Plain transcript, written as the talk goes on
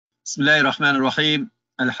بسم الله الرحمن الرحيم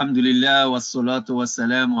الحمد لله والصلاة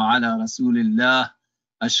والسلام على رسول الله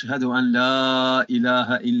أشهد أن لا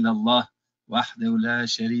إله إلا الله وحده لا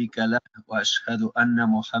شريك له وأشهد أن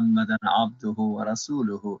محمدا عبده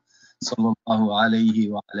ورسوله صلى الله عليه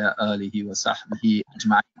وعلى آله وصحبه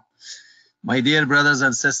أجمعين. My dear brothers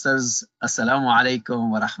and sisters, Assalamu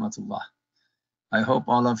alaikum wa rahmatullah. I hope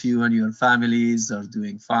all of you and your families are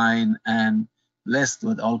doing fine and blessed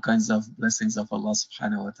with all kinds of blessings of Allah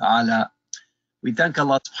subhanahu wa ta'ala. We thank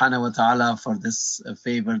Allah subhanahu wa ta'ala for this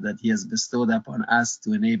favor that He has bestowed upon us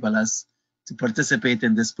to enable us to participate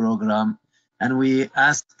in this program. And we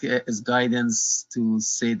ask His guidance to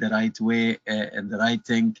say the right way and the right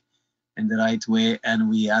thing in the right way. And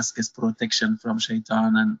we ask His protection from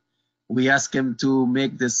shaitan. And we ask Him to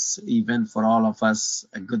make this event for all of us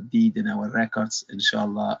a good deed in our records,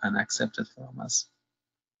 inshallah, and accept it from us.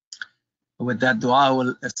 With that dua,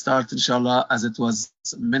 we'll start, inshallah, as it was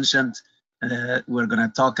mentioned. We're going to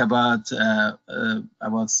talk about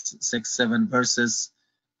 6-7 verses,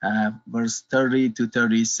 verse 30 to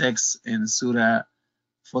 36 in Surah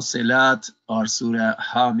Fussilat or Surah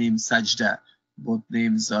Hamim Sajda. Both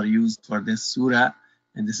names are used for this surah,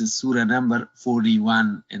 and this is surah number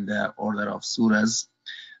 41 in the order of surahs.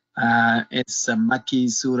 It's a Makki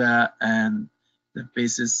surah, and the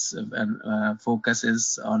basis and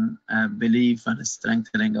focuses on belief and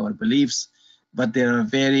strengthening our beliefs. But there are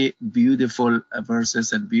very beautiful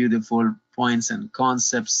verses and beautiful points and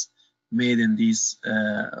concepts made in these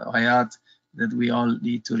ayat that we all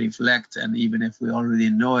need to reflect. And even if we already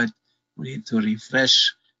know it, we need to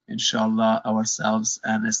refresh, inshallah, ourselves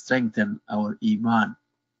and strengthen our iman.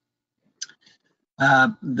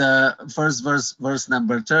 The first verse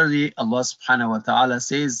number 30, Allah subhanahu wa ta'ala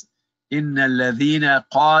says, إِنَّ الَّذِينَ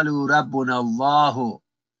قَالُوا رَبُّنَا اللَّهُ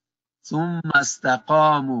ثُمَّ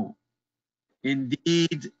اسْتَقَامُوا.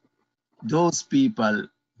 Indeed, those people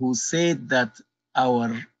who said that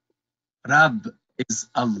our Rabb is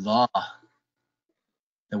Allah.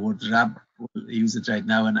 The word Rabb, we'll use it right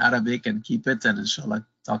now in Arabic and keep it, and inshallah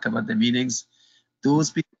talk about the meanings.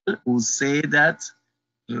 Those people who say that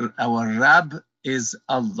our Rabb is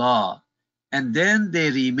Allah, and then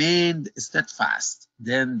they remained steadfast,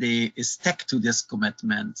 then they stuck to this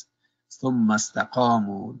commitment, ثُمَّ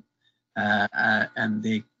اسْتَقَامُوا, and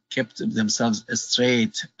they kept themselves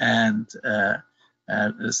straight and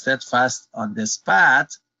steadfast on this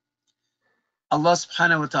path. Allah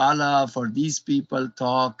subhanahu wa ta'ala for these people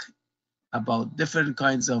talk about different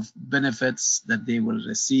kinds of benefits that they will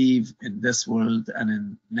receive in this world and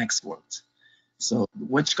in next world. So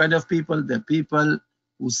which kind of people? The people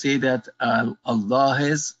who say that Allah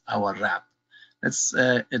is our Rabb. Let's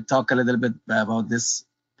talk a little bit about this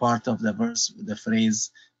part of the verse, the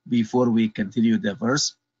phrase, before we continue the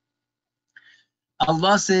verse.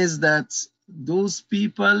 Allah says that those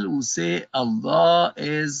people who say Allah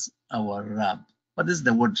is our Rabb. What is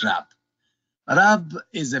the word Rabb? Rabb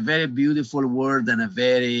is a very beautiful word and a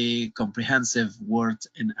very comprehensive word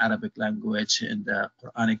in Arabic language, in the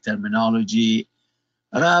Quranic terminology.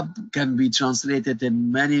 Rabb can be translated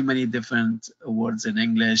in many different words in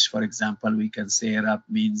English. For example, we can say Rabb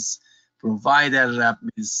means provider, Rabb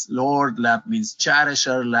means Lord, Rabb means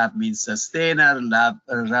cherisher, Rabb means sustainer,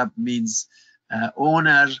 Rabb means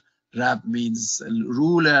owner, Rabb means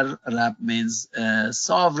ruler, Rabb means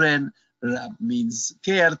sovereign, Rabb means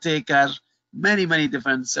caretaker. Many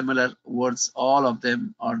different similar words. All of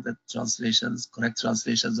them are the translations, correct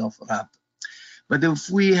translations of Rabb. But if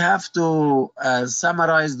we have to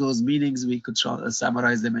summarize those meanings, we could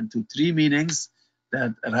summarize them into 3 meanings.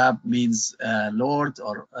 That Rabb means Lord,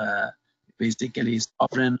 or basically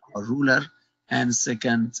sovereign or ruler. And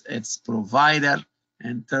second, it's provider.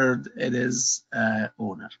 And third, it is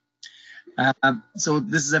owner. So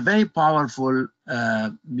this is a very powerful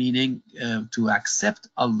meaning to accept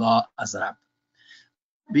Allah as Rabb.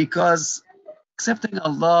 Because accepting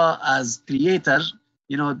Allah as creator,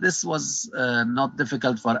 you know, this was not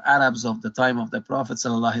difficult for Arabs of the time of the Prophet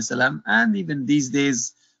ﷺ, and even these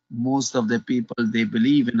days, most of the people, they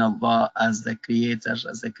believe in Allah as the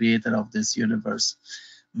creator of this universe.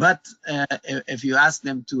 But if you ask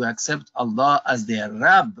them to accept Allah as their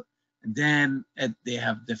Rabb, then they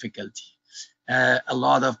have difficulty. A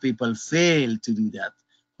lot of people fail to do that.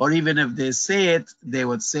 Or even if they say it, they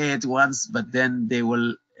would say it once, but then they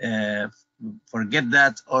will forget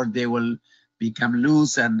that, or they will become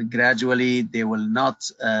loose, and gradually they will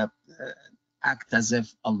not act as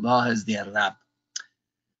if Allah is their Rabb.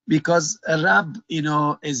 Because a Rabb, you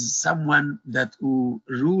know, is someone who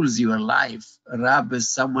rules your life. A Rabb is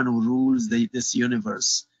someone who rules this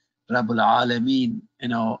universe. Rabbul Alameen,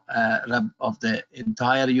 Rabb of the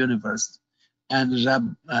entire universe, and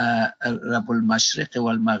Rabbul Mashriq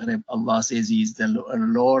wal Maghrib. Allah says He is the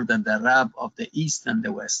Lord and the Rabb of the East and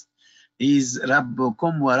the West. He is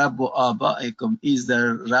Rabbukum wa Rabbu Abaikum. He is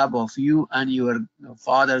the Rabb of you and your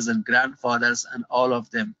fathers and grandfathers and all of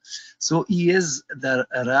them. So He is the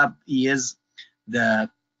Rabb. He is the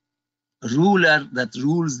ruler that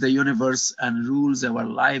rules the universe and rules our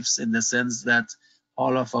lives, in the sense that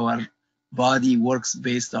all of our body works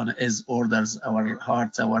based on His orders, our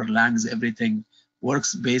hearts, our lungs, everything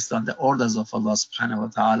works based on the orders of Allah subhanahu wa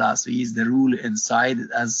ta'ala. So He is the rule inside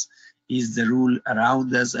us, He is the rule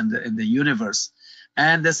around us and in the universe.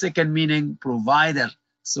 And the second meaning, provider.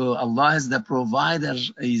 So Allah is the provider.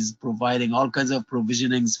 He is providing all kinds of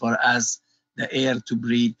provisionings for us, the air to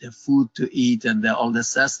breathe, the food to eat, and all the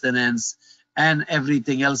sustenance and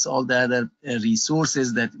everything else, all the other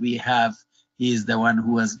resources that we have. He is the one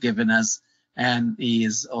who has given us, and He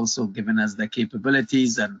is also given us the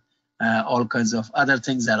capabilities and all kinds of other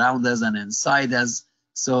things around us and inside us.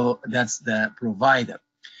 So that's the provider.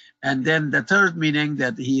 And then the third meaning,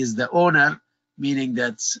 that He is the owner, meaning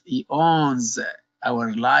that He owns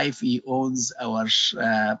our life, He owns our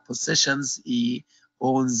possessions, He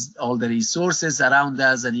owns all the resources around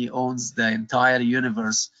us, and He owns the entire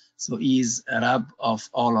universe. So He is a Rabb of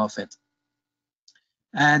all of it.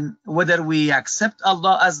 And whether we accept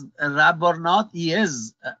Allah as a Rabb or not, He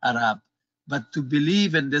is a Rabb. But to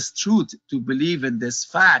believe in this truth, to believe in this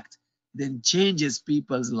fact, then changes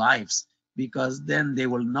people's lives, because then they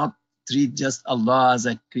will not treat just Allah as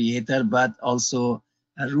a creator, but also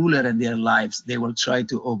a ruler in their lives. They will try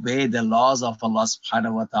to obey the laws of Allah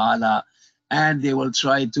subhanahu wa ta'ala, and they will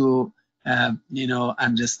try to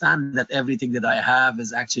understand that everything that I have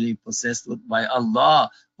is actually possessed by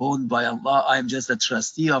Allah, owned by Allah. I'm just a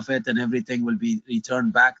trustee of it, and everything will be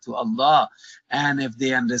returned back to Allah. And if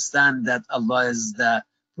they understand that Allah is the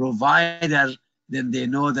provider, then they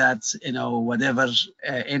know that whatever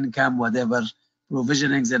income, whatever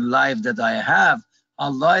provisionings in life that I have,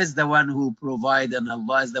 Allah is the one who provides, and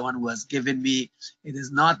Allah is the one who has given me. It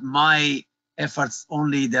is not my efforts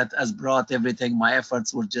only that has brought everything. My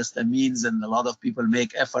efforts were just a means, and a lot of people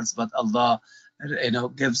make efforts, but Allah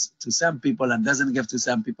gives to some people and doesn't give to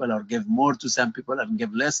some people, or give more to some people and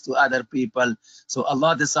give less to other people. So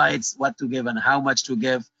Allah decides what to give and how much to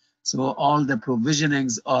give. So all the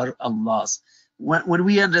provisionings are Allah's. When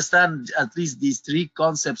we understand at least these three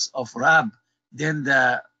concepts of Rabb, then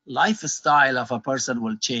the lifestyle of a person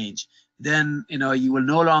will change. Then you will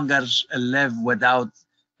no longer live without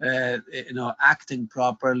acting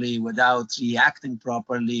properly, without reacting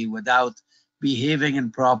properly, without behaving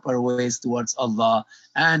in proper ways towards Allah.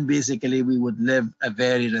 And basically we would live a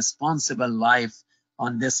very responsible life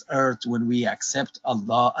on this earth when we accept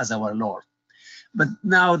Allah as our Lord. But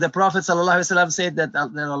now the Prophet ﷺ said that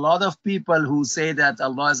there are a lot of people who say that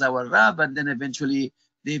Allah is our Rabb, and then eventually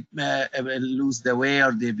they lose the way,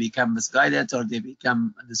 or they become misguided, or they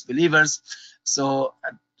become disbelievers. So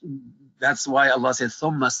that's why Allah said,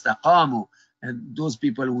 ثُمَّ اسْتَقَامُوا. And those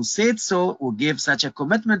people who said so, who gave such a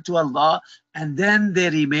commitment to Allah, and then they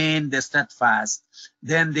remain the steadfast,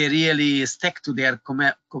 then they really stick to their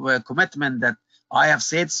commitment that I have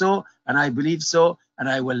said so, and I believe so, and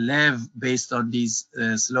I will live based on these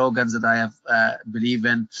slogans that I have believe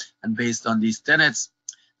in, and based on these tenets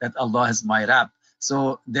that Allah is my Rabb.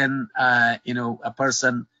 So then, a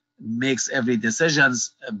person makes every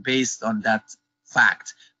decisions based on that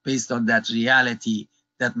fact, based on that reality,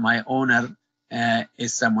 that my owner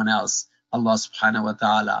is someone else, Allah subhanahu wa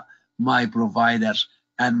ta'ala, my provider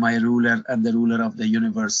and my ruler and the ruler of the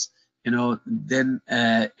universe. Then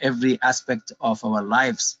every aspect of our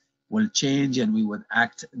lives will change, and we would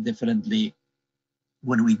act differently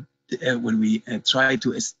when we try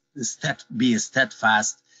to be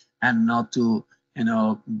steadfast, and not to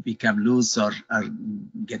become loose, or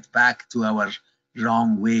get back to our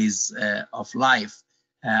wrong ways of life.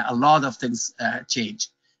 A lot of things change.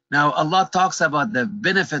 Now Allah talks about the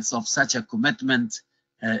benefits of such a commitment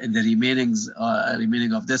in the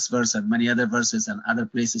remaining of this verse and many other verses and other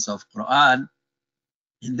places of Quran.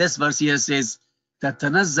 In this verse here says,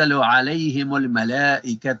 تَتَنَزَّلُ عَلَيْهِمُ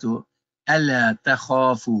الْمَلَائِكَةُ أَلَا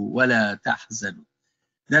تَخَافُوا وَلَا تَحْزَنُوا.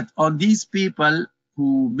 That on these people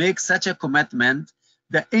who make such a commitment,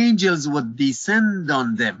 the angels would descend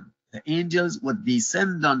on them. The angels would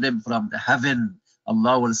descend on them from the heaven.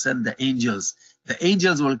 Allah will send the angels. The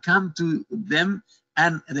angels will come to them,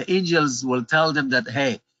 and the angels will tell them that,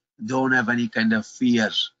 hey, don't have any kind of fear,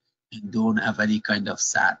 and don't have any kind of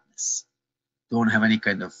sadness. Don't have any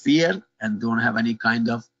kind of fear, and don't have any kind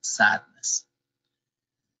of sadness.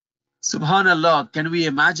 Subhanallah, can we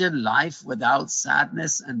imagine life without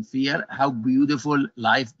sadness and fear? How beautiful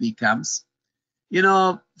life becomes. You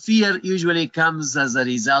know, fear usually comes as a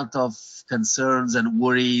result of concerns and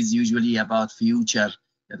worries, usually about future.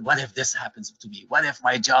 That what if this happens to me? What if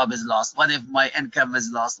my job is lost? What if my income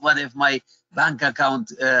is lost? What if my bank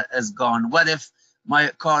account is gone? What if my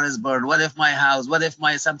car is burned? What if my house? What if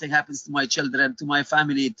my something happens to my children, to my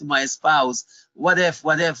family, to my spouse? What if,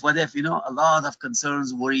 what if, what if? You know, a lot of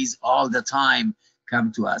concerns, worries all the time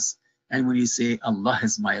come to us. And when you say, Allah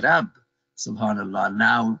is my Rabb, subhanallah,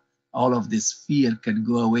 now all of this fear can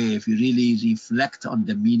go away if you really reflect on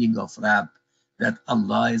the meaning of Rabb, that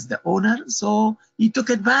Allah is the owner. So he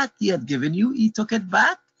took it back. He had given you, he took it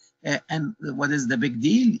back. And what is the big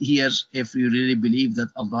deal here if you really believe that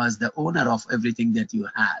Allah is the owner of everything that you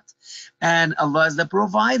had? And Allah is the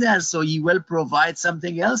provider, so he will provide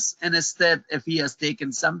something else. And instead, if he has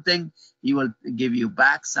taken something, he will give you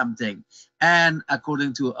back something. And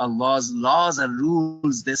according to Allah's laws and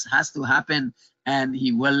rules, this has to happen, and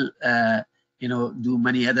he will do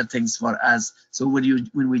many other things for us. So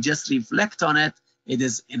when we just reflect on it, it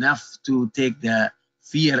is enough to take the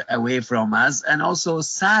fear away from us. And also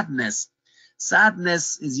sadness.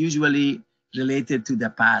 Sadness is usually related to the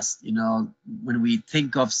past. You know, when we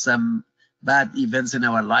think of some bad events in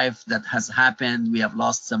our life that has happened, we have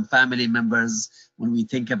lost some family members. When we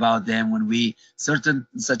think about them, when we certain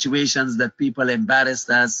situations that people embarrassed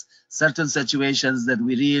us, certain situations that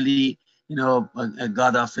we really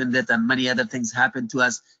got offended, and many other things happened to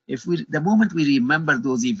us. The moment we remember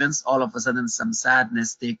those events, all of a sudden some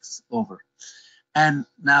sadness takes over. And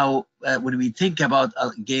now when we think about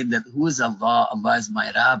again that who is Allah, Allah is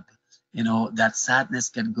my Rabb, that sadness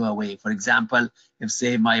can go away. For example, if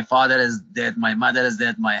say my father is dead, my mother is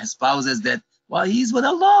dead, my spouse is dead, well, he's with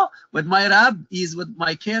Allah. With my Rabb, he's with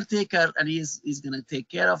my caretaker, and he's going to take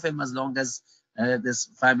care of him as long as this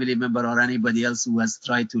family member or anybody else who has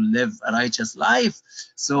tried to live a righteous life.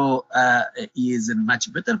 So he is in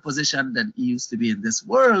much better position than he used to be in this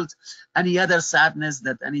world. Any other sadness,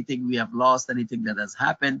 that anything we have lost, anything that has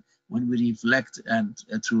happened, when we reflect and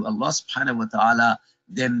through Allah subhanahu wa ta'ala,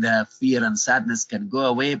 then the fear and sadness can go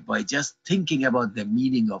away by just thinking about the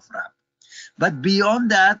meaning of Rabb. But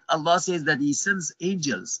beyond that, Allah says that he sends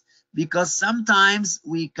angels, because sometimes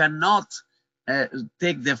we cannot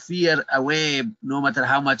take the fear away. No matter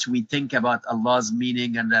how much we think about Allah's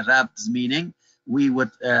meaning and the Rabb's meaning, we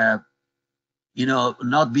would not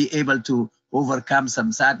be able to overcome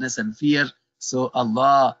some sadness and fear. So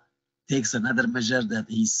Allah takes another measure, that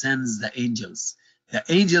he sends the angels. The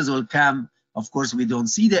angels will come. Of course, we don't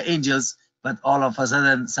see the angels, but all of a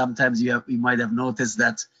sudden, sometimes you might have noticed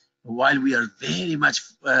that while we are very much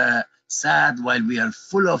sad, while we are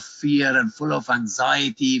full of fear and full of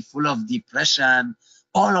anxiety, full of depression,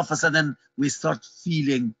 all of a sudden we start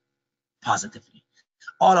feeling positively.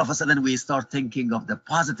 All of a sudden we start thinking of the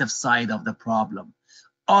positive side of the problem.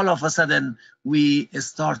 All of a sudden we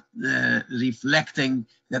start reflecting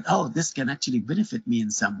that, oh, this can actually benefit me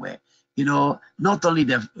in some way. Not only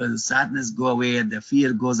the sadness go away and the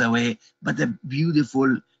fear goes away, but the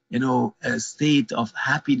beautiful a state of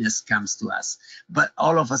happiness comes to us. But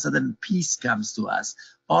all of a sudden peace comes to us.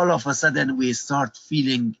 All of a sudden we start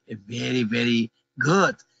feeling very, very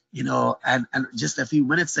good. And just a few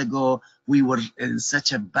minutes ago we were in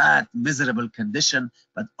such a bad, miserable condition,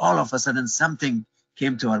 but all of a sudden something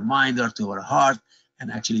came to our mind or to our heart,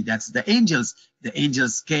 and actually that's the angels. The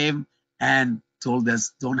angels came and told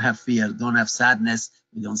us, don't have fear, don't have sadness.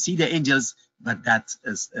 We don't see the angels, but that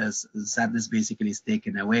sadness basically is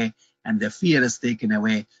taken away, and the fear is taken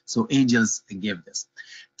away. So angels give this.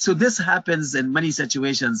 So this happens in many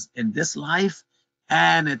situations in this life,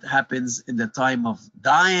 and it happens in the time of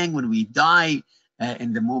dying. When we die,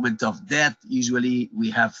 in the moment of death, usually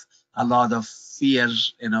we have a lot of fear.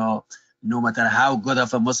 No matter how good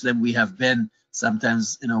of a Muslim we have been,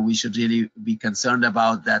 sometimes we should really be concerned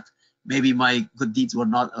about that. Maybe my good deeds would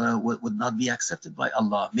not be accepted by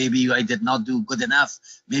Allah. Maybe I did not do good enough.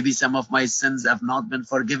 Maybe some of my sins have not been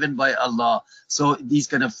forgiven by Allah. So these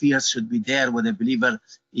kind of fears should be there with a believer,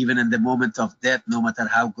 even in the moment of death, no matter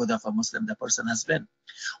how good of a Muslim the person has been.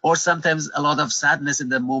 Or sometimes a lot of sadness in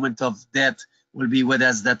the moment of death will be with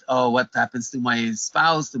us, that, oh, what happens to my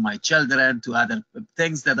spouse, to my children, to other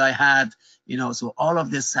things that I had. So all of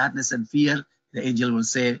this sadness and fear, the angel will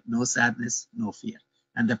say, no sadness, no fear.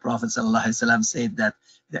 And the Prophet ﷺ said that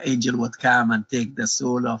the angel would come and take the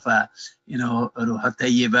soul of ruh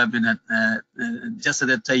tayyiba min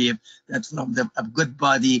jasad tayyib, that from a good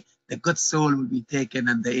body, the good soul will be taken,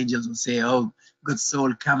 and the angels will say, oh, good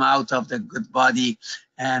soul, come out of the good body.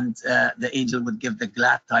 and the angel would give the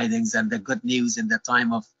glad tidings and the good news in the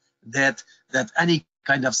time of death, that any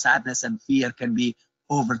kind of sadness and fear can be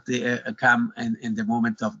overcome in the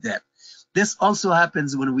moment of death. This also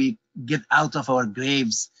happens when we get out of our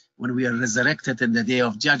graves, when we are resurrected in the day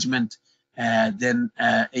of judgment. Then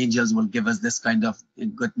angels will give us this kind of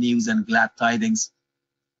good news and glad tidings,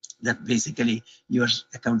 that basically your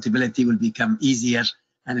accountability will become easier,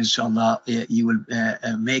 and inshallah you will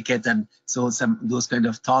make it. And so those kind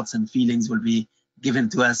of thoughts and feelings will be given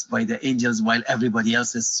to us by the angels, while everybody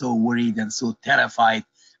else is so worried and so terrified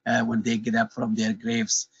when they get up from their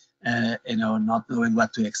graves, not knowing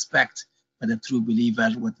what to expect. But a true believer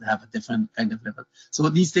would have a different kind of level. So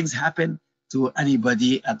these things happen to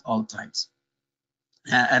anybody at all times,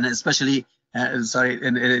 and especially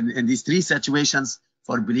in these three situations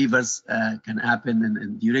for believers can happen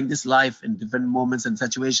and during this life, in different moments and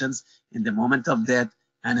situations, in the moment of death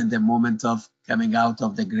and in the moment of coming out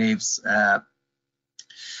of the graves.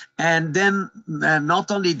 And then not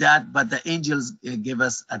only that, but the angels give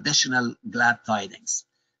us additional glad tidings.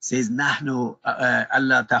 Says نحن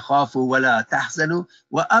ألا تخافوا ولا تحزنوا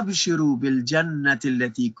وأبشروا بالجنة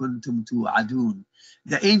التي كنتم توعدون.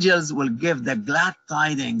 The angels will give the glad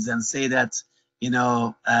tidings and say that,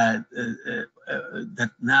 that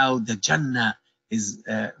now the Jannah is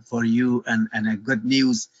for you, and a good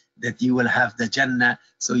news that you will have the Jannah.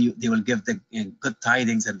 So they will give the good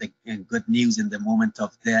tidings and the good news in the moment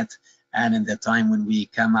of death, and in the time when we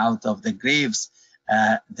come out of the graves,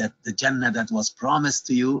 that the Jannah that was promised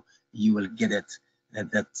to you, you will get it.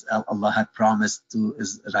 That Allah had promised to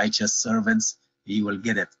His righteous servants, you will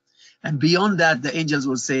get it. And beyond that, the angels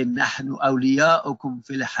will say, نحن أولياؤكم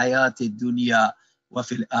في الحياة الدنيا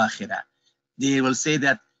وفي الآخرة. They will say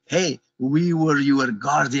that, hey, we were your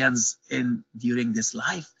guardians during this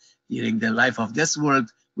life, during the life of this world.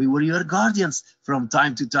 We were your guardians. From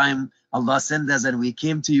time to time, Allah sent us and we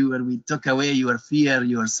came to you and we took away your fear,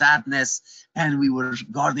 your sadness, and we were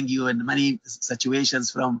guarding you in many situations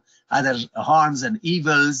from other harms and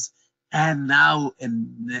evils. And now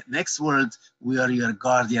in the next world, we are your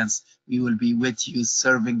guardians. We will be with you,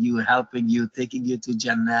 serving you, helping you, taking you to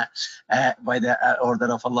Jannah by the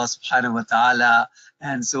order of Allah subhanahu wa ta'ala.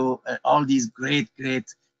 And so all these great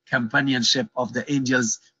companionship of the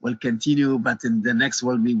angels will continue, but in the next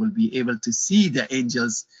world we will be able to see the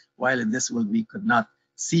angels, while in this world we could not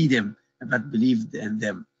see them but believed in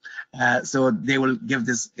them. So they will give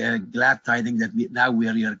this glad tidings that now we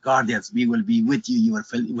are your guardians. We will be with you, your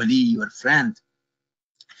wali, your friend.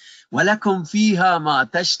 وَلَكُمْ فِيهَا مَا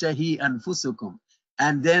تَشْتَهِي أَنفُسُكُمْ.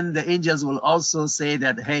 And then the angels will also say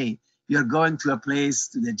that, hey, you're going to a place,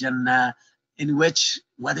 to the Jannah, in which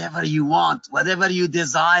whatever you want, whatever you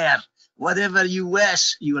desire, whatever you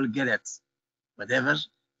wish, you will get it. Whatever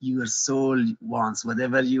your soul wants,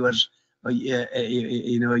 whatever yourself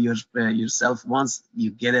wants,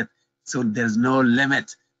 you get it. So there's no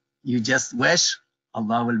limit. You just wish,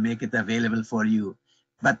 Allah will make it available for you.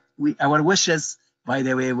 But our wishes, by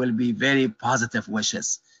the way, will be very positive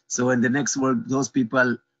wishes. So in the next world, those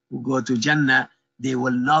people who go to Jannah, they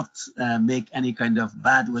will not make any kind of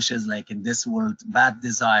bad wishes like in this world, bad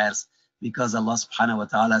desires, because Allah subhanahu wa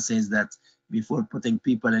ta'ala says that before putting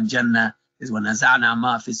people in Jannah is وَنَزَعْنَا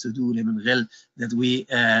مَا فِي الصُّدُورِ مِنْ غِلٍّ, that we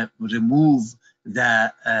remove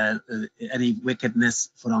any wickedness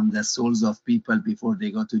from the souls of people before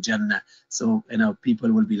they go to Jannah. So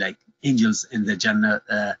people will be like angels in the Jannah,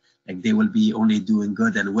 like they will be only doing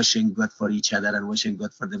good and wishing good for each other and wishing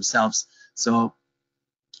good for themselves. So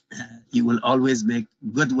you will always make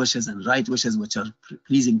good wishes and right wishes which are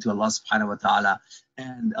pleasing to Allah subhanahu wa ta'ala,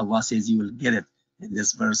 and Allah says you will get it in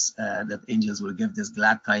this verse, that angels will give this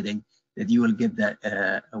glad tiding that you will get that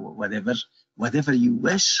whatever you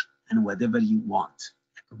wish and whatever you want.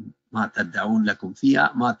 ما تدعون لكم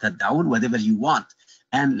فيها ما تدعون, whatever you want,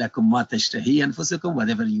 and لكم ما تشتهي أنفسكم,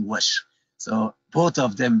 whatever you wish. So both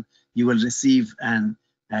of them you will receive. And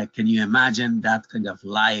can you imagine that kind of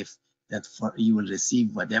life, that you will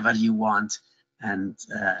receive whatever you want, and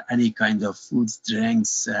any kind of foods,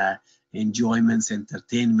 drinks, enjoyments,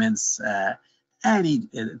 entertainments,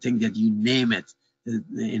 anything that you name it,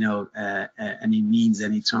 any means,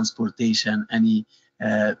 any transportation, any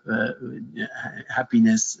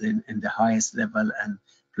happiness in the highest level and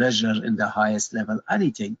pleasure in the highest level,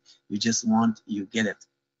 anything you just want, you get it.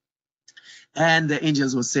 And the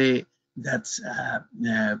angels will say that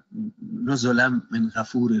نُزُلًا مِنْ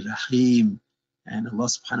غَفُورٍ رَحِيمٍ. And Allah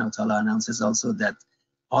subhanahu wa ta'ala announces also that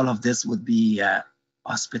all of this would be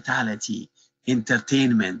hospitality,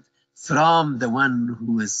 entertainment from the one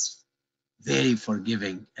who is very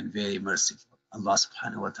forgiving and very merciful. Allah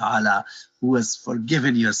subhanahu wa ta'ala, who has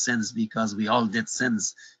forgiven your sins, because we all did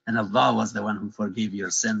sins, and Allah was the one who forgave your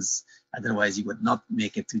sins. Otherwise, you would not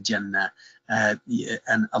make it to Jannah.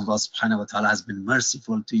 And Allah subhanahu wa ta'ala has been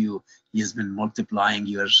merciful to you. He has been multiplying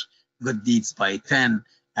your good deeds by 10,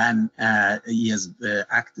 and He has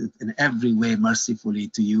acted in every way mercifully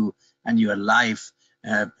to you and your life,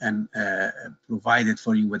 and provided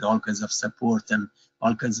for you with all kinds of support and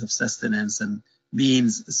all kinds of sustenance and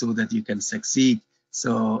means so that you can succeed.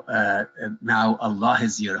 So now Allah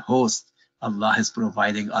is your host. Allah is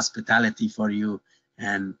providing hospitality for you,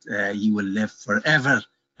 and you will live forever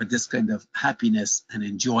with this kind of happiness and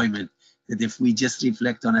enjoyment, that if we just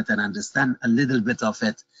reflect on it and understand a little bit of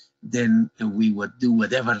it, then we would do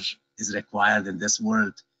whatever is required in this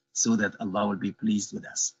world so that Allah will be pleased with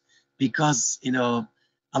us. Because, you know,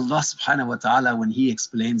 Allah subhanahu wa ta'ala, when He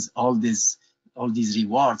explains all these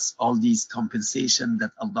rewards, all these compensation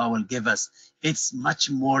that Allah will give us, it's much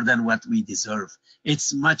more than what we deserve.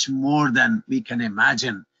 It's much more than we can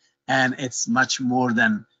imagine. And it's much more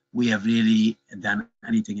than we have really done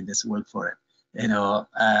anything in this world for it. You know,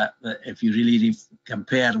 if you really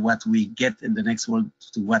compare what we get in the next world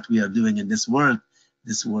to what we are doing in this world,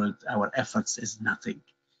 our efforts is nothing.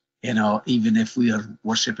 You know, even if we are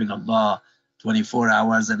worshiping Allah 24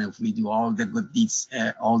 hours, and if we do all the good deeds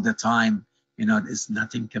all the time, you know, it's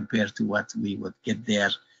nothing compared to what we would get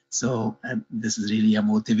there. So this is really a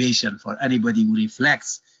motivation for anybody who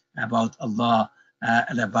reflects about Allah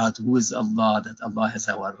and about who is Allah, that Allah is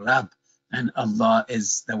our Rabb, and Allah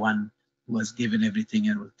is the one who has given everything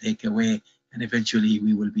and will take away, and eventually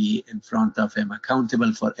we will be in front of Him,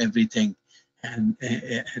 accountable for everything. And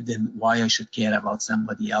then why I should care about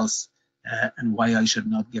somebody else, and why I should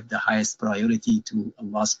not give the highest priority to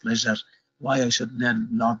Allah's pleasure, why I should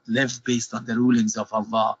not live based on the rulings of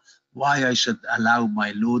Allah, why I should allow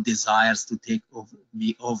my low desires to take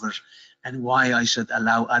me over, and why I should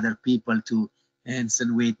allow other people to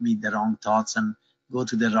insinuate me the wrong thoughts and go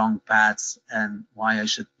to the wrong paths, and why I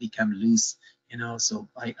should become loose, you know. So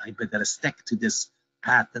I better stick to this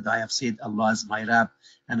path that I have said Allah is my Rabb,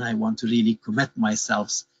 and I want to really commit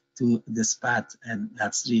myself to this path, and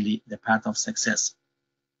that's really the path of success.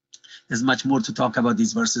 There's much more to talk about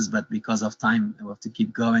these verses, but because of time, I have to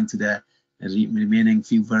keep going to the remaining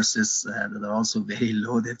few verses that are also very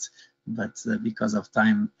loaded, but because of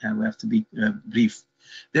time, we have to be brief.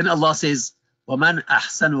 Then Allah says, وَمَنْ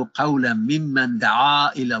أَحْسَنُ قَوْلًا مِمَّنْ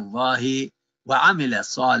دَعَا إِلَى اللَّهِ وَعَمِلَ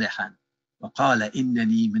صَالِحًا وَقَالَ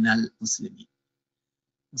إِنَّنِي مِنَ الْمُسْلِمِينَ.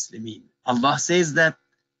 Allah says that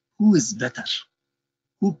who is better,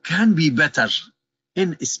 who can be better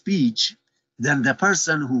in speech than the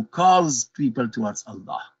person who calls people towards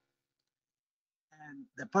Allah, and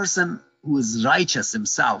the person who is righteous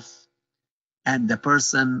himself, and the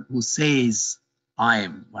person who says, I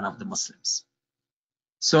am one of the Muslims.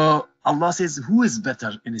 So Allah says, who is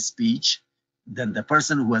better in speech than the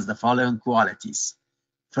person who has the following qualities?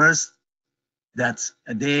 First, that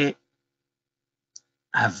they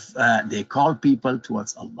call people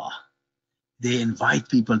towards Allah. They invite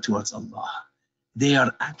people towards Allah. They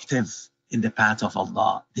are active in the path of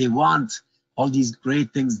Allah. They want all these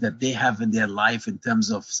great things that they have in their life in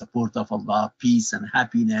terms of support of Allah, peace and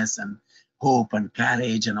happiness and hope and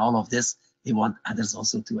courage and all of this. They want others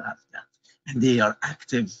also to have that. And they are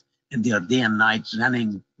active, and they are day and night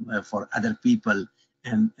running for other people,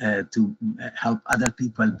 and to help other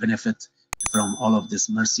people benefit from all of this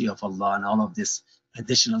mercy of Allah and all of this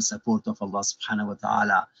additional support of Allah subhanahu wa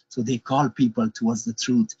ta'ala. So they call people towards the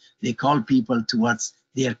truth. They call people towards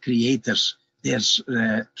their creator, their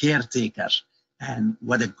caretaker. And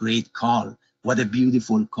what a great call, what a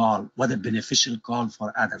beautiful call, what a beneficial call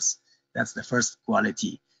for others. That's the first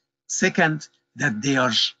quality. Second, that they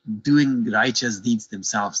are doing righteous deeds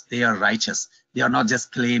themselves. They are righteous. They are not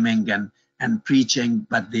just claiming and preaching,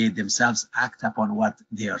 but they themselves act upon what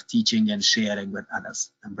they are teaching and sharing with others.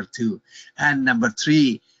 Number two. And number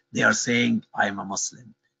three, they are saying, I am a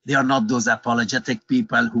Muslim. They are not those apologetic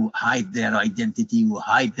people who hide their identity, who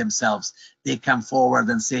hide themselves. They come forward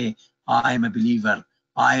and say, I am a believer.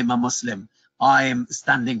 I am a Muslim. I am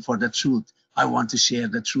standing for the truth. I want to share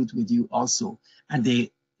the truth with you also. And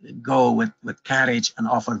they go with courage and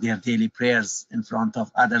offer their daily prayers in front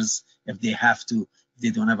of others if they have to. They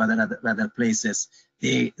don't have other places.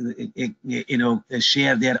 They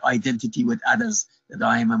share their identity with others, that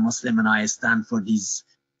I am a Muslim and I stand for these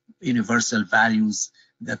universal values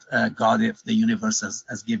that God of the universe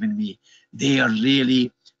has given me. They are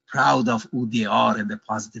really proud of who they are in the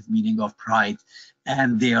positive meaning of pride,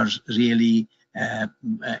 and they are really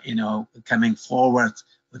coming forward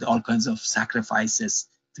with all kinds of sacrifices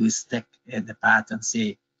to stick in the path and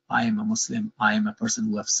say, I am a Muslim, I am a person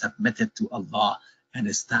who have submitted to Allah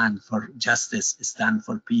and stand for justice, stand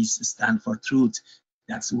for peace, stand for truth.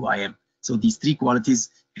 That's who I am. So these three qualities,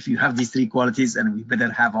 if you have these three qualities, and we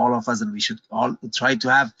better have all of us, and we should all try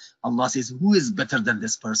to have, Allah says, who is better than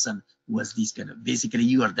this person who has these kind of, basically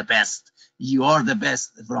you are the best. You are the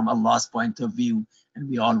best from Allah's point of view, and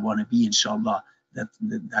we all want to be, inshallah,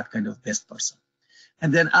 that kind of best person.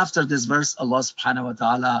 And then after this verse, Allah subhanahu wa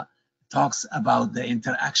ta'ala talks about the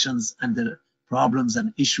interactions and the problems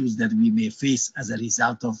and issues that we may face as a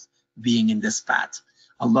result of being in this path.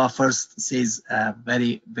 Allah first says a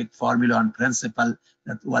very big formula and principle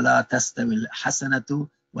that وَلَا تَسْتَوِي الْحَسَنَةُ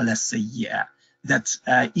وَلَا السَّيِّئَةُ, that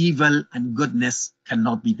evil and goodness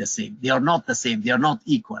cannot be the same. They are not the same. They are not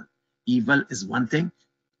equal. Evil is one thing.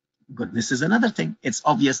 Goodness is another thing. It's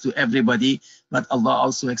obvious to everybody, but Allah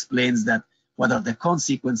also explains that what are the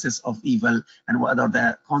consequences of evil and what are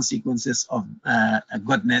the consequences of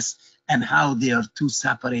goodness, and how they are two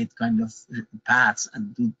separate kind of paths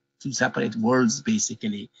and two separate worlds,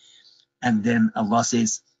 basically. And then Allah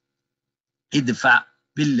says, idfa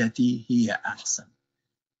billati hiya ahsan.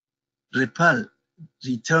 Repel,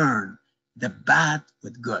 return the bad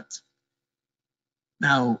with good.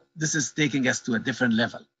 Now, this is taking us to a different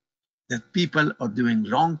level. That people are doing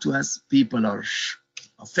wrong to us, people are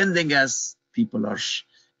offending us, people are,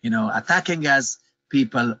 attacking us,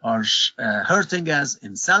 people are hurting us,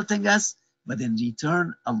 insulting us, but in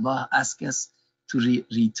return, Allah asks us to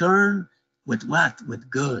return with what? With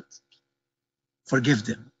good. Forgive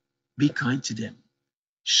them, be kind to them,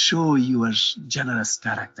 show your generous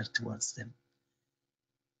character towards them,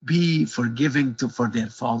 be forgiving for their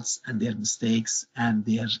faults and their mistakes and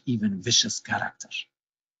their even vicious character.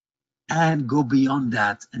 And go beyond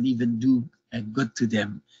that and even do good to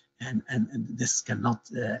them. And this cannot,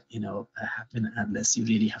 happen unless you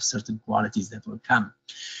really have certain qualities that will come.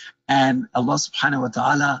 And Allah subhanahu wa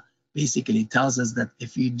ta'ala basically tells us that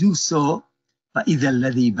if you do so, فَإِذَا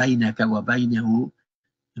الَّذِي بَيْنَكَ وَبَيْنَهُ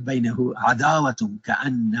عَدَاوَةٌ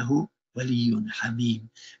كَأَنَّهُ وَلِيٌّ حَمِيمٌ.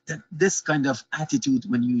 That this kind of attitude,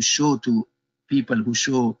 when you show to people who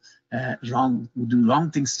show who do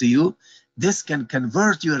wrong things to you, this can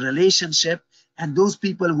convert your relationship, and those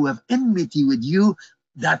people who have enmity with you,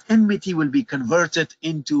 that enmity will be converted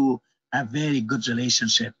into a very good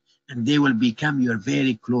relationship, and they will become your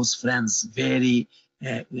very close friends, very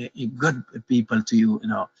good people to you,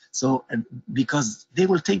 So because they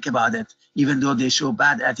will think about it, even though they show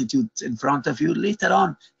bad attitudes in front of you, later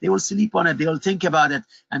on they will sleep on it, they will think about it,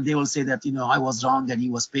 and they will say that, I was wrong and he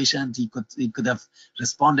was patient, he could have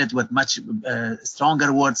responded with much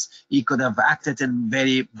stronger words, he could have acted in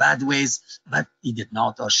very bad ways, but he did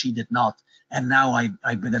not, or she did not, and now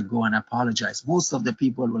I better go and apologize. Most of the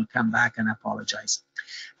people will come back and apologize.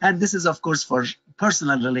 And this is of course for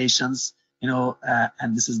personal relations,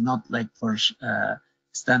 and this is not like for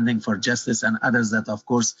standing for justice and others, that of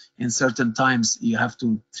course in certain times you have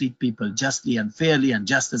to treat people justly and fairly, and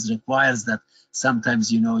justice requires that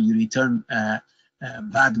sometimes you return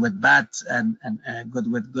bad with bad and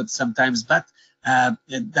good with good sometimes, but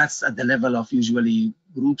that's at the level of usually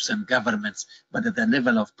groups and governments. But at the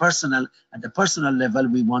level of at the personal level,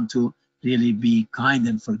 we want to really be kind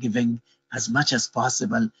and forgiving as much as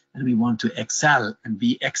possible, and we want to excel and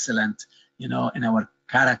be excellent in our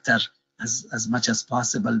character as much as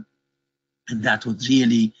possible, and that would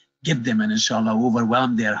really get them, and inshallah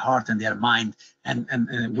overwhelm their heart and their mind, and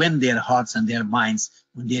win their hearts and their minds.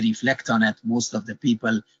 When they reflect on it, most of the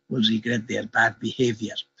people will regret their bad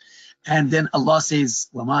behavior. And then Allah says,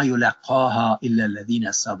 وَمَا يُلَقَّاهَا إِلَّا الَّذِينَ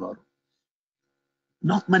صَبَرُوا.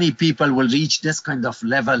 Not many people will reach this kind of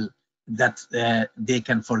level that they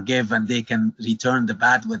can forgive and they can return the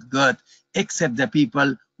bad with good, except the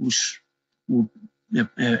people who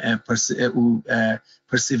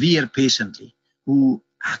persevere patiently, who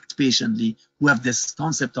act patiently, who have this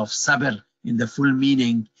concept of sabr in the full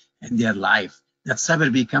meaning in their life. That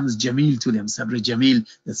sabr becomes jameel to them, sabr jameel,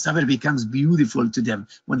 that sabr becomes beautiful to them.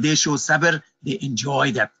 When they show sabr, they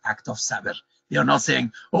enjoy that act of sabr. They are not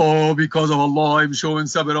saying, oh, because of Allah, I'm showing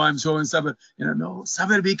sabr, I'm showing sabr. No,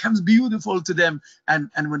 sabr becomes beautiful to them. And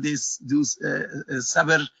when they do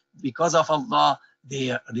sabr because of Allah,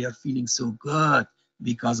 they are feeling so good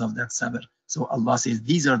because of that sabr. So Allah says,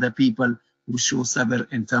 these are the people who show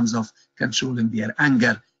sabr in terms of controlling their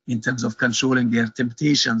anger, in terms of controlling their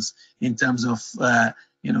temptations, in terms of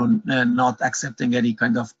not accepting any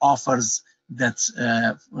kind of offers that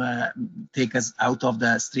take us out of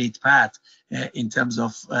the straight path, in terms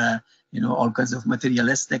of all kinds of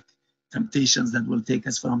materialistic temptations that will take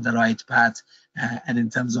us from the right path, and in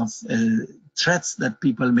terms of threats that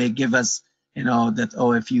people may give us, that,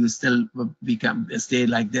 oh, if you still stay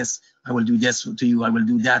like this, I will do this to you, I will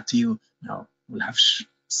do that to you. No, we'll have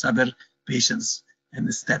sabr, patience,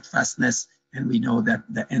 and steadfastness, and we know that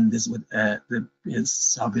the end is with the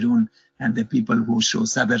sabirun, and the people who show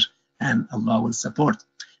sabr, and Allah will support.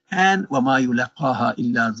 And وَمَا يُلَقَّاهَا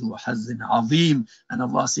إِلَّا ذُو حَظٍّ عَظِيمٍ. And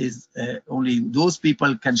Allah says only those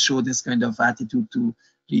people can show this kind of attitude to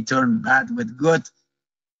return bad with good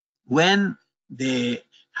when they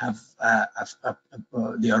have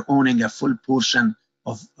they are owning a full portion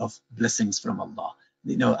of blessings from Allah.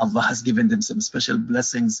 Allah has given them some special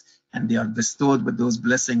blessings, and they are bestowed with those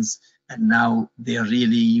blessings, and now they are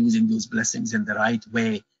really using those blessings in the right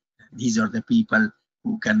way. These are the people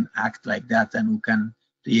who can act like that and who can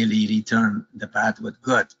really return the bad with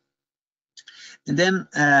good. And then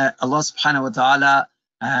Allah subhanahu wa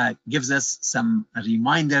ta'ala gives us some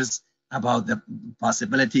reminders about the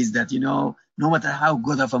possibilities that, no matter how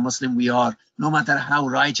good of a Muslim we are, no matter how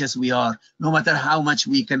righteous we are, no matter how much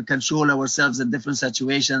we can control ourselves in different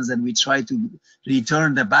situations, and we try to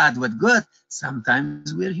return the bad with good,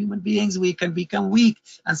 sometimes we're human beings, we can become weak,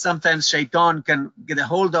 and sometimes shaitan can get a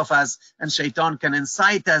hold of us, and shaitan can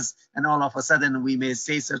incite us, and all of a sudden we may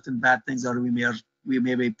say certain bad things, or we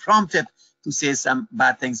may be prompted to say some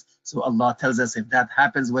bad things. So Allah tells us, if that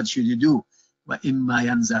happens, what should you do? وَإِمَّا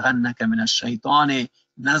يَنزَغَنَّكَ مِنَ الشَّيْطَانِ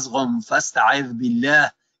نَزْغٌ فَاسْتَعِذْ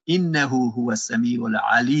بِاللَّهِ إِنَّهُ هُوَ السَّمِيعُ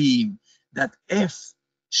الْعَلِيمُ. That if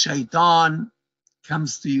shaitan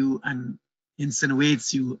comes to you and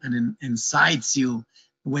insinuates you and incites you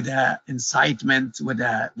with an incitement, with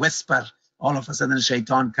a whisper, all of a sudden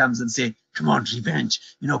shaitan comes and say, come on, revenge,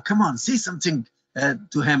 come on, say something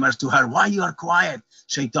to him or to her. Why you are quiet?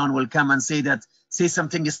 Shaitan will come and say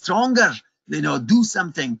something stronger, do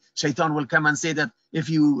something. Shaitan will come and say that if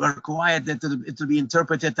you are quiet, that it will be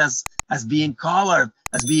interpreted as being coward,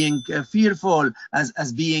 as being fearful,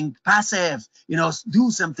 as being passive.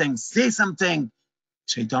 Do something, say something.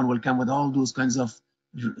 Shaitan will come with all those kinds of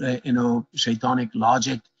shaitanic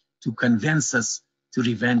logic to convince us to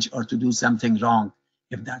revenge or to do something wrong.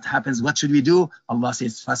 If that happens, what should we do? Allah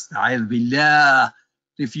says, فَاسْتَعِذْ بِاللَّهِ.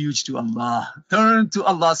 Refuge to Allah. Turn to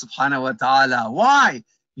Allah subhanahu wa ta'ala. Why?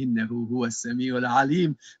 إِنَّهُ هُوَ السَّمِيعُ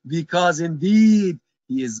الْعَلِيمُ. Because indeed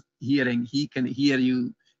He is hearing. He can hear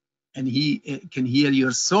you, and He can hear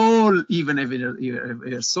your soul. Even if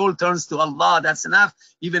your soul turns to Allah, that's enough.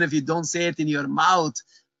 Even if you don't say it in your mouth,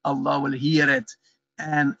 Allah will hear it.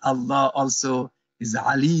 And Allah also is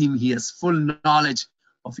Alim. He has full knowledge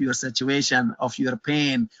of your situation, of your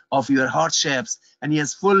pain, of your hardships, and He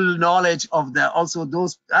has full knowledge of also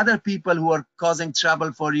those other people who are causing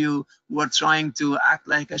trouble for you, who are trying to act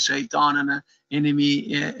like a shaitan and an enemy,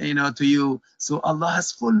 to you. So Allah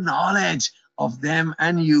has full knowledge of them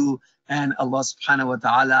and you, and Allah subhanahu wa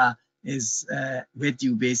ta'ala is with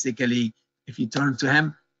you. Basically, if you turn to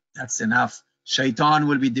Him, that's enough. Shaitan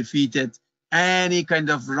will be defeated. Any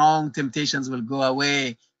kind of wrong temptations will go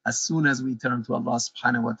away as soon as we turn to Allah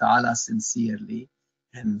subhanahu wa ta'ala sincerely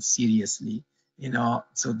and seriously.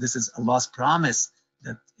 So this is Allah's promise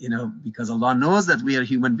that, because Allah knows that we are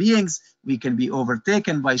human beings, we can be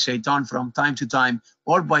overtaken by shaitan from time to time,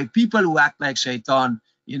 or by people who act like shaitan,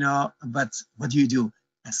 but what do you do?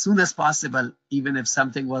 As soon as possible, even if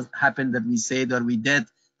something happened that we said or we did,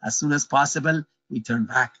 as soon as possible, we turn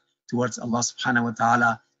back towards Allah subhanahu wa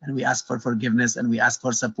ta'ala, and we ask for forgiveness, and we ask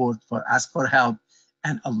for support, ask for help,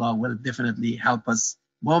 and Allah will definitely help us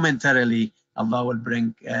momentarily. Allah will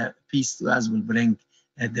bring peace to us, will bring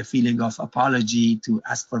the feeling of apology, to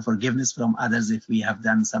ask for forgiveness from others if we have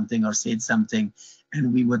done something or said something.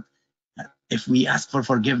 And we would, if we ask for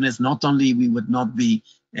forgiveness, not only we would not be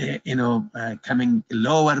coming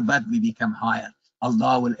lower, but we become higher.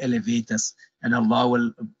 Allah will elevate us, and Allah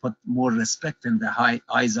will put more respect in the high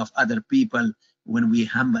eyes of other people when we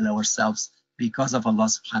humble ourselves because of Allah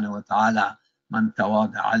subhanahu wa ta'ala. Man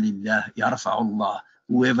tawada'a lillah yarfa'u Allah.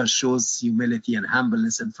 Whoever shows humility and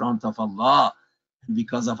humbleness in front of Allah, and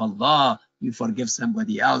because of Allah, you forgive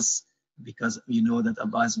somebody else, because you know that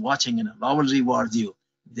Allah is watching and Allah will reward you,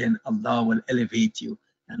 then Allah will elevate you,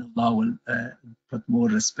 and Allah will put more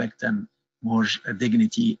respect and more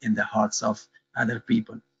dignity in the hearts of other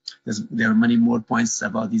people. There are many more points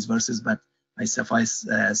about these verses, but I suffice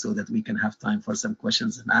so that we can have time for some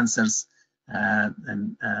questions and answers.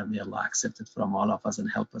 And may Allah accept it from all of us and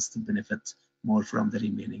help us to benefit more from the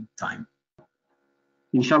remaining time.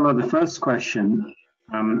 Inshallah, the first question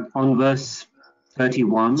on verse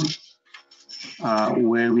 31,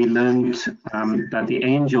 where we learned that the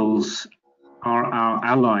angels are our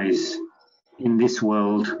allies in this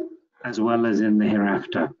world as well as in the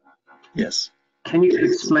hereafter. Yes. Can you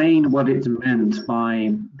explain what it's meant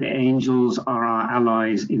by the angels are our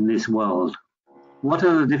allies in this world? What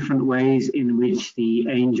are the different ways in which the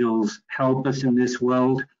angels help us in this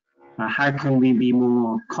world? How can we be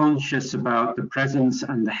more conscious about the presence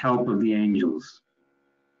and the help of the angels?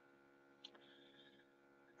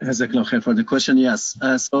 Jazakallah khair for the question. Yes.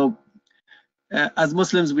 As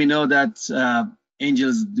Muslims, we know that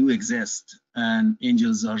angels do exist, and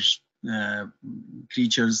angels are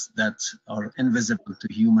creatures that are invisible to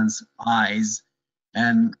humans' eyes.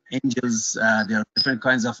 And angels, there are different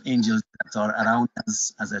kinds of angels that are around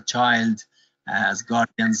us as a child, as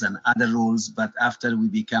guardians and other roles. But after we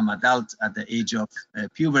become adult at the age of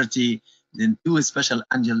puberty, then two special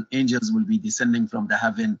angels will be descending from the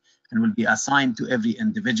heaven and will be assigned to every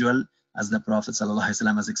individual, as the Prophet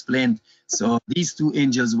ﷺ has explained. So these two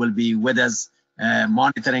angels will be with us,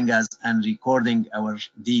 monitoring us and recording our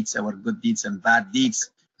deeds, our good deeds and bad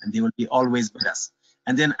deeds, and they will be always with us.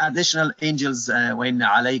 And then additional angels, وَإِنَّ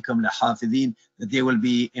عَلَيْكُمْ لَحَافِظِينَ, that they will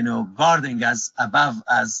be, guarding us, above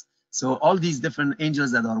us. So all these different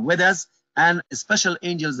angels that are with us, and special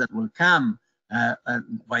angels that will come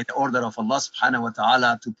by the order of Allah subhanahu wa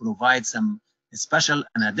ta'ala to provide some special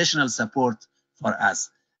and additional support for us.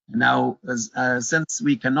 Now, since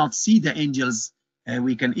we cannot see the angels,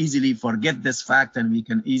 we can easily forget this fact and we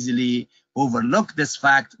can easily overlook this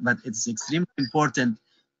fact, but it's extremely important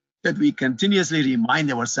that we continuously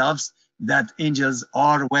remind ourselves that angels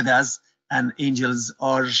are with us and angels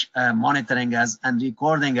are monitoring us and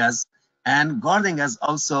recording us and guarding us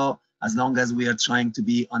also, as long as we are trying to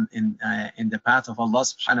be in the path of Allah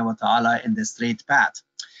subhanahu wa ta'ala, in the straight path.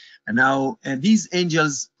 And now these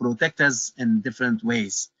angels protect us in different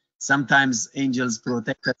ways. Sometimes angels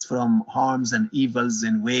protect us from harms and evils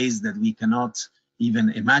in ways that we cannot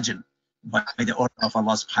even imagine by the order of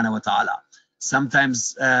Allah subhanahu wa ta'ala.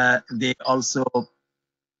 Sometimes they also,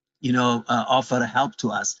 offer help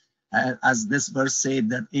to us. As this verse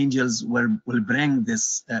said, that angels will bring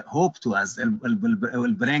this hope to us,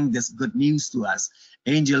 will bring this good news to us.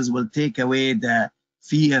 Angels will take away the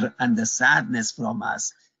fear and the sadness from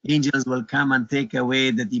us. Angels will come and take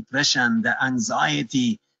away the depression, the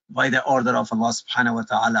anxiety by the order of Allah subhanahu wa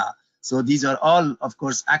ta'ala. So these are all, of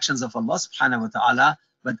course, actions of Allah subhanahu wa ta'ala,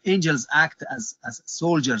 but angels act as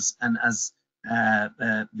soldiers and as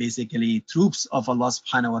basically troops of Allah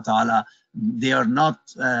subhanahu wa ta'ala. They are not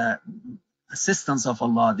assistants of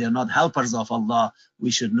Allah. They are not helpers of Allah. We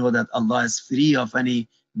should know that Allah is free of any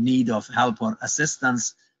need of help or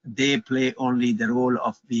assistance. They play only the role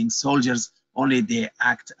of being soldiers. Only they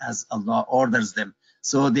act as Allah orders them.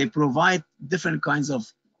 So they provide different kinds of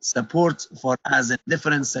support for us in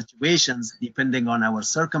different situations, depending on our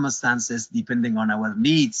circumstances, depending on our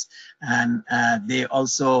needs. And they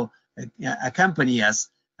also accompany us.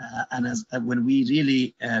 And when we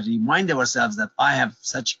really remind ourselves that I have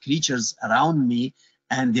such creatures around me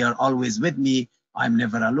and they are always with me, I'm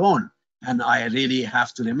never alone. And I really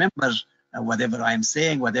have to remember whatever I'm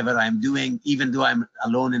saying, whatever I'm doing, even though I'm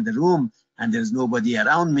alone in the room and there's nobody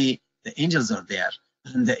around me, the angels are there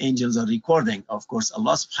and the angels are recording. Of course,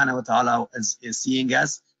 Allah subhanahu wa ta'ala is seeing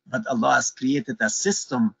us, but Allah has created a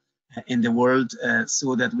system in the world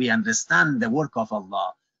so that we understand the work of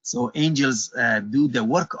Allah. So angels do the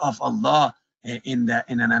work of Allah in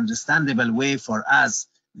an understandable way for us.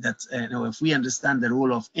 That if we understand the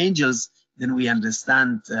role of angels, then we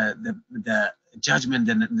understand the judgment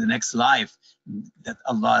in the next life, that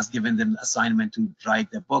Allah has given them assignment to write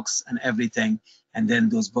the books and everything, and then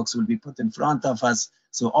those books will be put in front of us.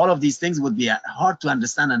 So all of these things would be hard to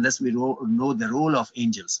understand unless we know the role of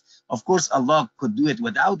angels. Of course, Allah could do it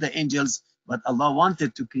without the angels, but Allah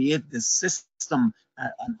wanted to create this system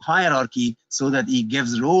and hierarchy so that He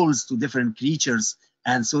gives roles to different creatures,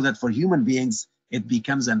 and so that for human beings it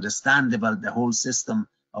becomes understandable, the whole system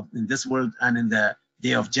in this world, and in the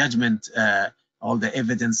day of judgment all the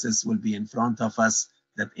evidences will be in front of us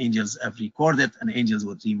that angels have recorded, and angels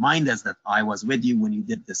would remind us that I was with you when you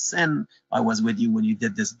did this sin, I was with you when you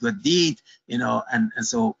did this good deed, and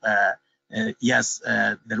so yes,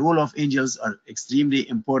 the role of angels are extremely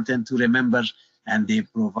important to remember, and they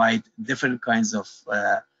provide different kinds of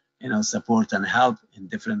support and help in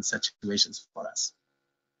different situations for us.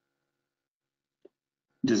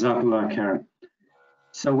 Jazakallah khair.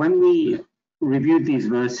 So when we reviewed these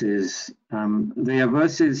verses, they are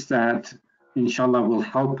verses that inshallah will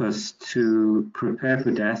help us to prepare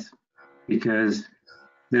for death, because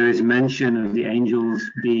there is mention of the angels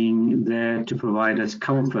being there to provide us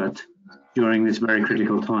comfort during this very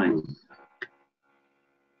critical time.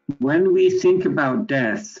 When we think about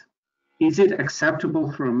death, is it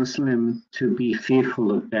acceptable for a Muslim to be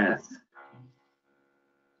fearful of death?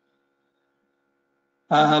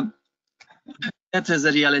 That is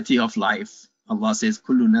the reality of life. Allah says,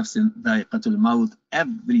 "Kullu nafsin dha'iqatul maut."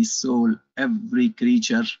 Every soul, every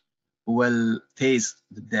creature will taste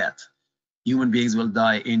the death. Human beings will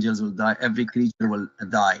die, angels will die, every creature will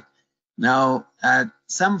die. Now,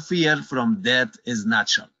 some fear from death is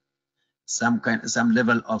natural. Some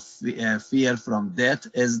level of fear from death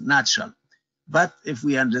is natural. But if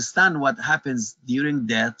we understand what happens during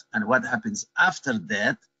death and what happens after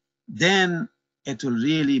death, then it will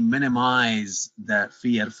really minimize the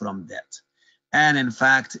fear from death. And in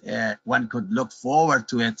fact, one could look forward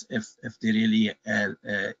to it if they really,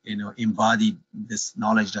 embody this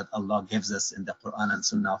knowledge that Allah gives us in the Quran and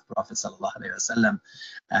Sunnah of Prophet Sallallahu Alaihi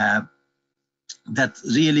Wasallam. That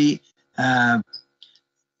really,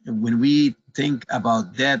 when we think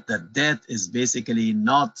about death, that death is basically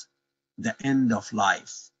not the end of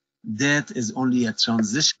life. Death is only a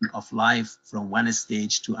transition of life from one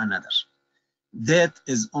stage to another. Death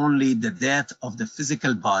is only the death of the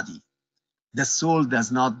physical body. The soul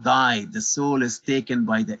does not die. The soul is taken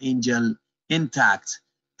by the angel intact,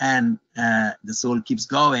 and the soul keeps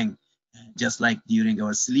going. Just like during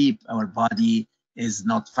our sleep, our body is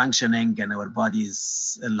not functioning and our body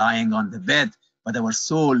is lying on the bed, but our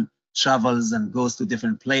soul travels and goes to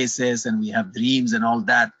different places, and we have dreams and all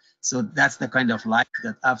that. So that's the kind of life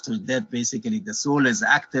that after death, basically the soul is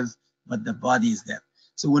active, but the body is dead.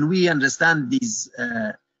 So when we understand these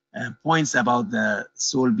points about the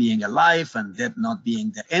soul being alive and death not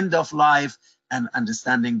being the end of life, and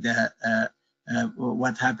understanding the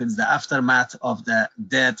what happens, the aftermath of the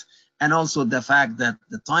death, and also the fact that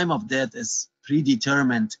the time of death is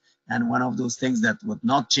predetermined, and one of those things that would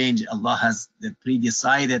not change. Allah has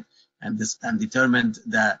pre-decided and determined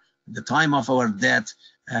the time of our death.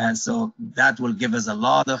 So that will give us a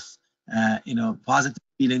lot of positive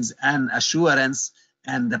feelings and assurance,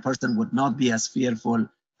 and the person would not be as fearful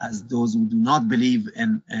as those who do not believe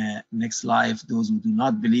in next life, those who do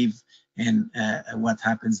not believe in what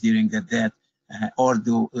happens during the death, or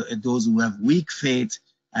those who have weak faith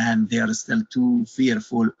and they are still too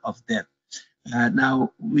fearful of death.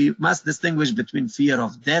 Now, we must distinguish between fear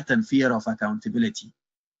of death and fear of accountability.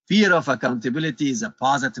 Fear of accountability is a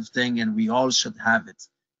positive thing, and we all should have it.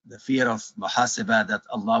 The fear of muhasabah, that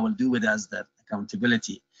Allah will do with us, that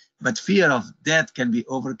accountability. But fear of death can be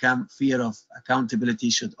overcome. Fear of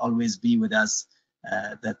accountability should always be with us.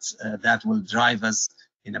 That will drive us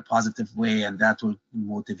in a positive way, and that will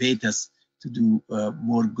motivate us to do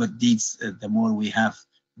more good deeds the more we have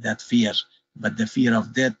that fear. But the fear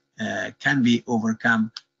of death can be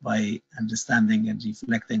overcome by understanding and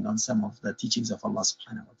reflecting on some of the teachings of Allah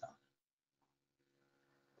subhanahu wa ta'ala.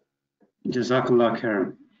 Jazakallah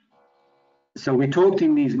khair. So we talked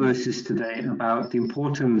in these verses today about the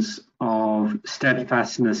importance of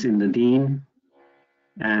steadfastness in the deen,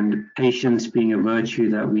 and patience being a virtue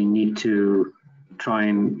that we need to try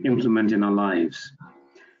and implement in our lives.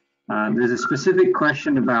 There's a specific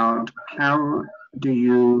question about how do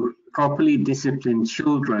you properly discipline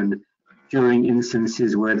children during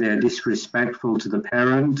instances where they're disrespectful to the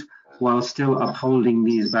parent while still upholding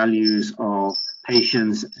these values of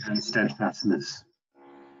patience and steadfastness.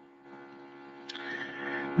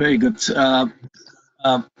 Very good.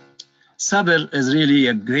 Sabr is really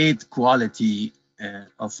a great quality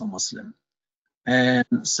of a Muslim. And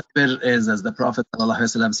sabr is, as the Prophet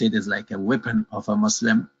ﷺ said, is like a weapon of a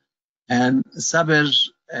Muslim. And sabr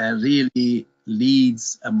really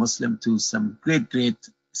leads a Muslim to some great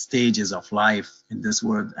stages of life in this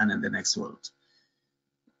world and in the next world.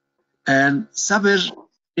 And sabr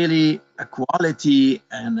really a quality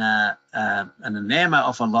and a ni'mah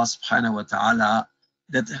of Allah subhanahu wa ta'ala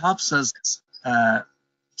that helps us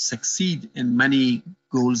succeed in many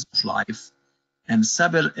goals of life. And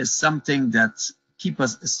sabr is something that keeps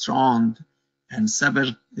us strong, and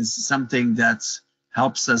sabr is something that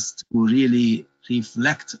helps us to really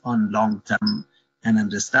reflect on long term and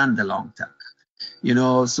understand the long term.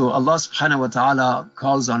 So Allah subhanahu wa ta'ala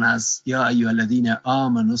calls on us, Ya ayyuhalladhina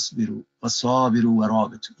amanu isbiru wasabiru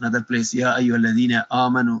warabitu. Another place, Ya ayyuhalladhina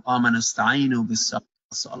amanu ista'inu bis-sabri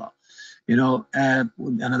was-salah.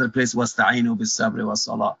 Another place, wasta'inu bis-sabri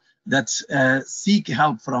was-salah. That seek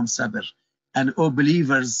help from sabr, and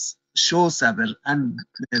believers show sabr and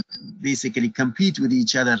basically compete with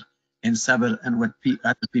each other in sabr, and what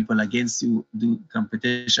other people against you do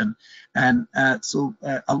competition. And so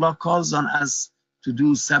Allah calls on us to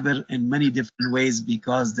do sabr in many different ways,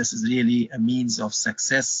 because this is really a means of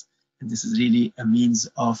success, and this is really a means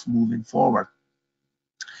of moving forward.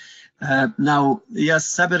 Now, yes,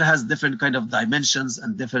 sabr has different kind of dimensions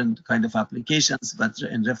and different kind of applications, but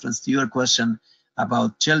in reference to your question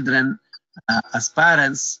about children, as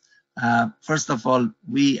parents, first of all,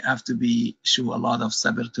 we have to show a lot of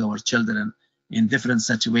sabr to our children in different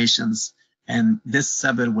situations, and this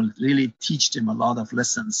sabr will really teach them a lot of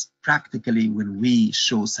lessons practically when we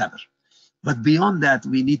show sabr. But beyond that,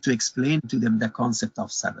 we need to explain to them the concept of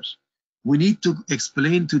sabr. We need to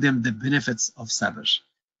explain to them the benefits of sabr.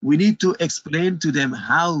 We need to explain to them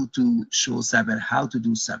how to show sabr, how to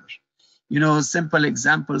do sabr. You know, simple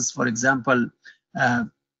examples, for example, uh,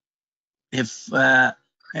 if,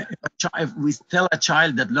 if we tell a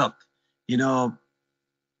child that, look, you know,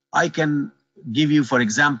 I can give you, for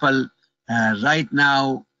example, right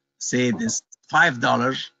now, say this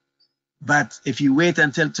 $5, but if you wait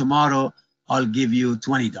until tomorrow, I'll give you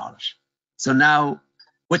 $20. So now,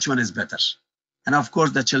 which one is better? And of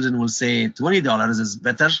course, the children will say $20 is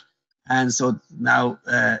better. And so now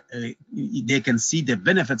they can see the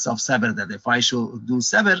benefits of sabr, that if I should do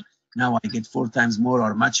sabr, now I get 4 times more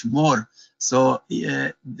or much more. So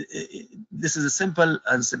this is a simple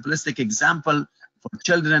and simplistic example for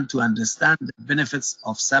children to understand the benefits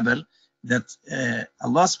of sabr, that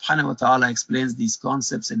Allah subhanahu wa ta'ala explains these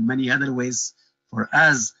concepts in many other ways for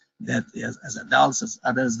us, that as adults, as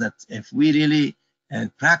others, that if we really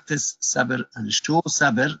practice sabr and show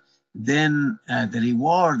sabr, then the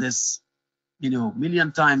reward is, you know,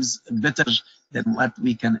 million times better than what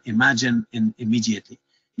we can imagine immediately.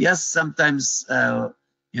 Yes, sometimes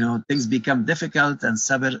you know, things become difficult and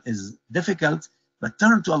sabr is difficult, but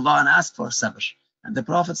turn to Allah and ask for sabr. And the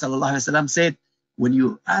Prophet ﷺ said, when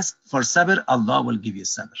you ask for sabr, Allah will give you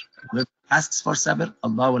sabr. Whoever asks for sabr,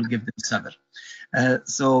 Allah will give them sabr.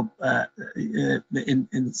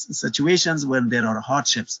 In situations when there are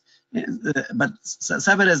hardships, but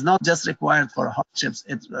sabr is not just required for hardships,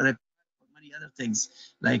 it requires many other things,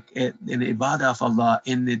 like in ibadah of Allah,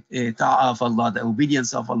 in the ta'ah of Allah, the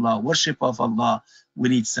obedience of Allah, worship of Allah, we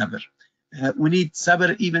need sabr. We need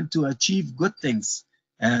sabr even to achieve good things.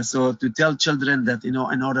 So to tell children that, you know,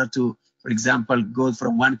 in order to, for example, go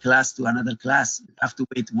from one class to another class, you have to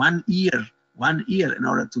wait 1 year in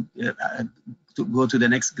order to go to the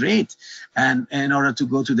next grade. And in order to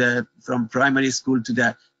go to from primary school to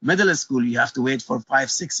the middle school, you have to wait for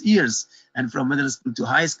 5-6 years. And from middle school to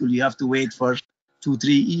high school, you have to wait for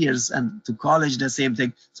 2-3 years, and to college, the same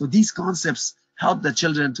thing. So these concepts help the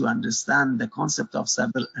children to understand the concept of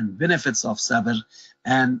sabr and benefits of sabr.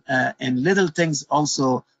 And little things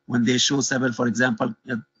also, when they show sabr, for example,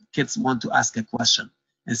 kids want to ask a question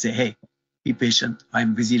and say, hey, be patient,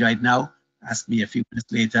 I'm busy right now, ask me a few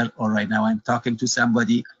minutes later, or right now I'm talking to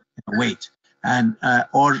somebody, wait. And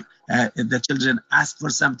the children ask for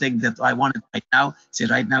something that I want it right now, say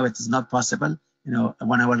right now it is not possible, you know,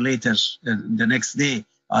 1 hour later, the next day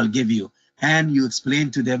I'll give you. And you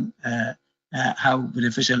explain to them how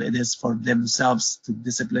beneficial it is for themselves to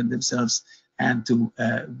discipline themselves and to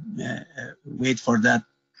wait for that,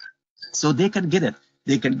 so they can get it.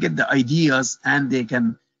 They can get the ideas and they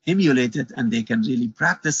can emulate it, and they can really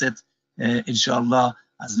practice it, inshallah,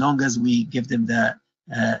 as long as we give them the,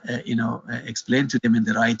 explain to them in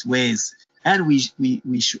the right ways, and we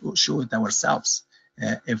show it ourselves.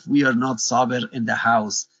 If we are not sabr in the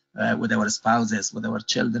house, with our spouses, with our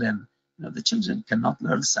children, you know, the children cannot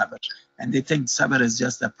learn sabr, and they think sabr is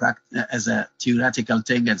just a theoretical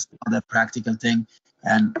thing, it's not a practical thing,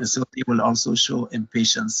 and so they will also show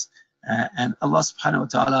impatience. And Allah subhanahu wa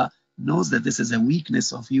ta'ala knows that this is a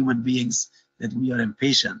weakness of human beings, that we are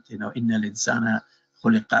impatient. You know, innal insana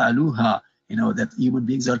khuliqa aluha, you know, that human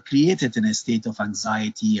beings are created in a state of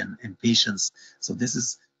anxiety and impatience. So this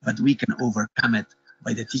is, but we can overcome it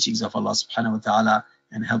by the teachings of Allah subhanahu wa ta'ala,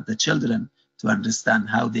 and help the children to understand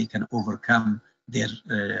how they can overcome their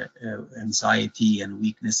anxiety and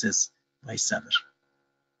weaknesses by sabr.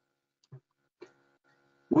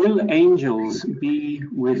 Will angels be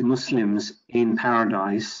with Muslims in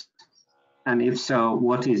paradise? And if so,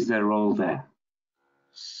 what is their role there?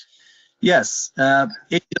 Yes,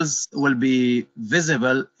 angels will be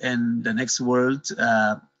visible in the next world,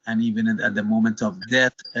 and even at the moment of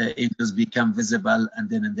death, angels become visible, and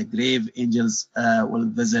then in the grave, angels will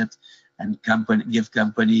visit and give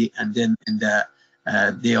company, and then in the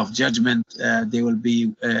day of judgment, they will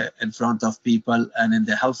be in front of people, and in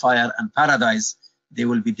the hellfire and paradise, they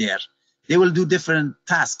will be there. They will do different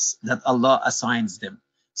tasks that Allah assigns them.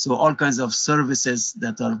 So all kinds of services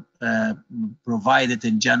that are provided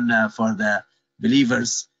in Jannah for the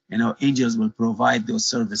believers, you know, angels will provide those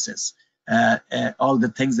services. All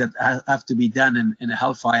the things that have to be done in a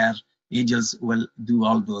hellfire, angels will do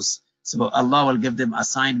all those. So Allah will give them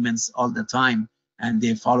assignments all the time, and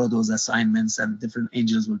they follow those assignments, and different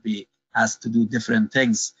angels will be asked to do different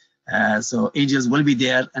things. So angels will be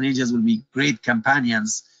there, and angels will be great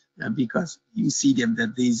companions, because you see them,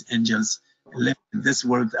 that these angels live in this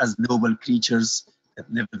world as noble creatures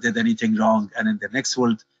that never did anything wrong, and in the next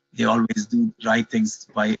world they always do right things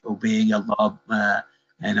by obeying Allah,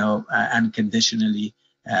 unconditionally.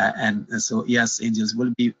 And so yes, angels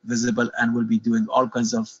will be visible and will be doing all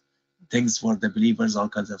kinds of things for the believers, all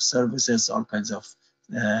kinds of services, all kinds of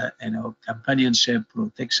companionship,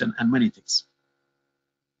 protection, and many things.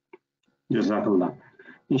 Jazakallah.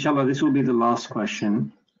 Inshallah, this will be the last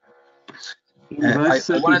question. In I verse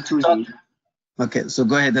wanted to 33, talk. Okay, so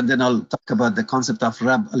go ahead, and then I'll talk about the concept of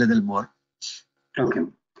Rabb a little more. okay.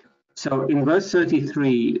 So in verse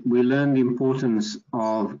 33, we learn the importance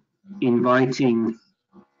of inviting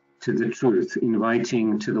to the truth,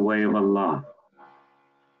 inviting to the way of Allah.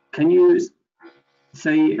 Can you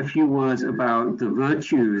say a few words about the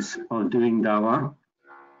virtues of doing dawah?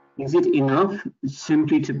 Is it enough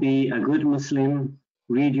simply to be a good Muslim,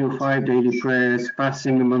 read your 5 daily prayers, fast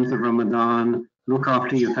in the month of Ramadan, look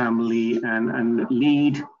after your family, and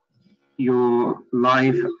lead your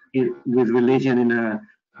life with religion in a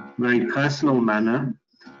very personal manner?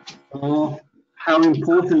 Or how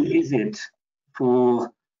important is it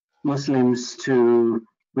for Muslims to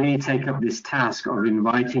really take up this task of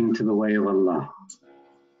inviting to the way of Allah?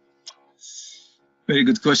 Very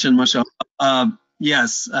good question, mashallah.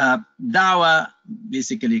 Yes, da'wah,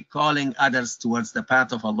 basically calling others towards the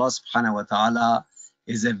path of Allah subhanahu wa ta'ala,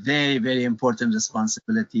 is a very, very important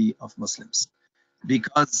responsibility of Muslims.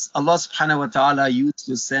 Because Allah subhanahu wa ta'ala used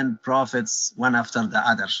to send prophets one after the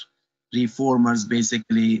other, reformers,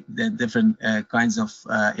 basically, the different kinds of,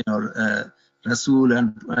 Rasul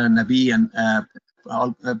and Nabi, and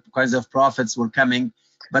all kinds of prophets were coming.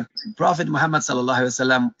 But Prophet Muhammad sallallahu alaihi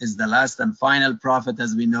wasallam is the last and final prophet,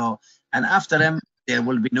 as we know, and after him there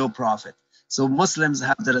will be no prophet. So Muslims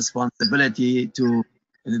have the responsibility to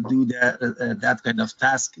do that kind of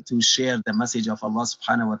task, to share the message of Allah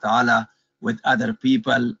subhanahu wa ta'ala with other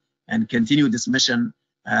people, and continue this mission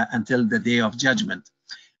until the day of judgment.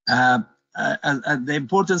 The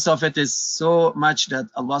importance of it is so much that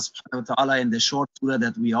Allah subhanahu wa ta'ala, in the short surah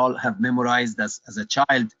that we all have memorized as a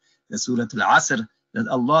child, the Surah Al-Asr, that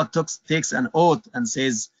Allah takes an oath and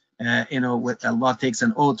says, Allah takes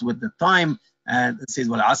an oath with the time, and it says,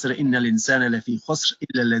 وَالْعَصْرِ إِنَّ الْإِنسَانَ لَفِي خُسْرٍ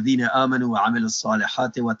إِلَّا الَّذِينَ آمَنُوا وَعَمِلُوا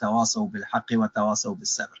الصَّالِحَاتِ وَتَوَاصَوْا بِالْحَقِّ وَتَوَاصَوْا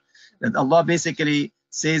بِالصَّبْرِ. That Allah basically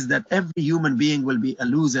says that every human being will be a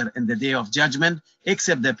loser in the day of judgment,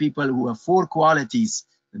 except the people who have 4 qualities: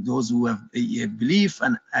 those who have belief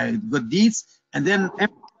and good deeds, and then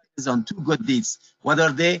everyone is on 2 good deeds,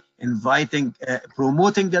 whether they inviting,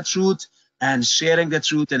 promoting the truth, and sharing the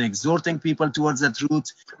truth, and exhorting people towards the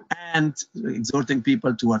truth, and exhorting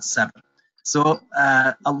people towards sabr. So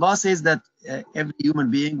Allah says that every human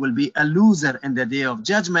being will be a loser in the day of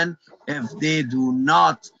judgment if they do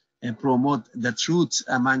not promote the truth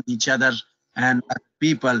among each other and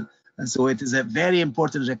people. And so it is a very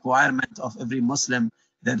important requirement of every Muslim,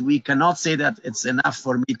 that we cannot say that it's enough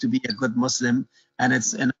for me to be a good Muslim, and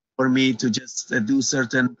it's enough for me to just do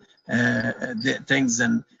certain things.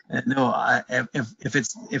 And no,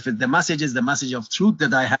 if the message is the message of truth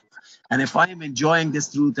that I have, and if I am enjoying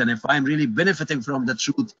this truth, and if I'm really benefiting from the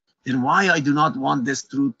truth, then why I do not want this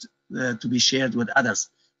truth to be shared with others?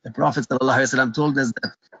 The Prophet ﷺ told us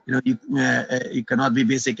that you cannot be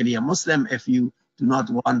basically a Muslim if you do not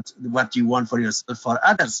want what you want for yourself for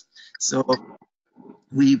others. So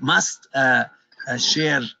we must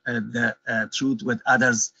share the truth with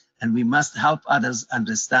others, and we must help others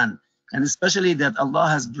understand. And especially that Allah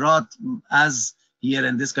has brought us here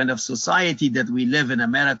in this kind of society that we live in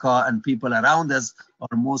America, and people around us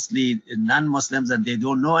are mostly non-Muslims, and they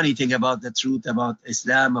don't know anything about the truth about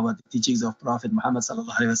Islam, about the teachings of Prophet Muhammad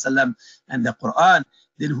sallallahu alaihi wasallam and the Quran.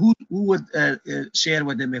 Then who would share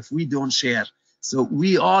with them if we don't share? So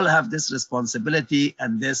we all have this responsibility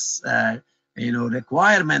and this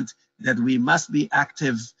requirement that we must be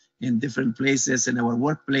active in different places, in our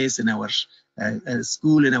workplace, in our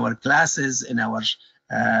school, in our classes, in our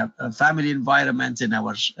family environment, in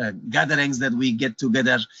our gatherings that we get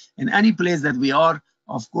together, in any place that we are.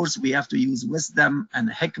 Of course, we have to use wisdom and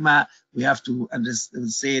hikmah. We have to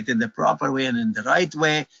say it in the proper way and in the right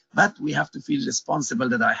way, but we have to feel responsible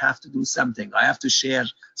that I have to do something. I have to share,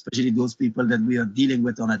 especially those people that we are dealing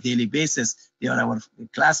with on a daily basis. They are our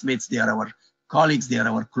classmates, they are our colleagues, they are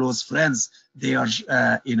our close friends, they are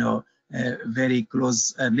very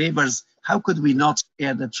close neighbors. How could we not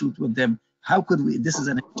share the truth with them? How could we? This is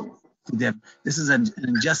an to them. This is an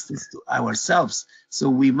injustice to ourselves. So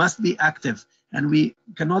we must be active, and we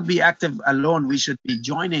cannot be active alone. We should be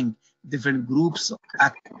joining different groups of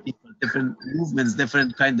active people, different movements,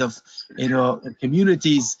 different kind of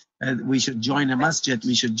communities. We should join a masjid.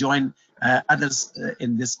 We should join others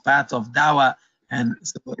in this path of dawah. And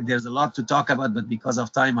so there's a lot to talk about, but because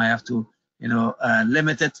of time, I have to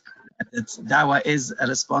limit it. Dawah is a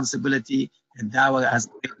responsibility, and dawah has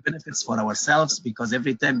great benefits for ourselves, because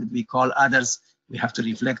every time that we call others, we have to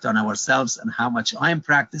reflect on ourselves and how much I'm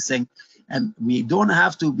practicing. And we don't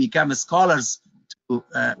have to become scholars to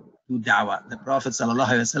dawah. The Prophet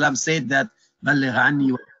ﷺ said that,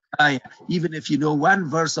 even if you know one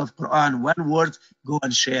verse of Quran, one word, go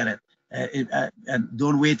and share it. And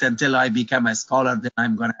don't wait until I become a scholar, then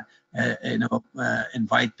I'm gonna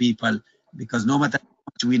invite people, because no matter how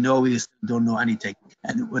much we know, we still don't know anything,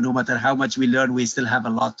 and no matter how much we learn, we still have a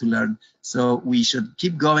lot to learn. So we should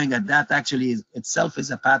keep going, and that actually itself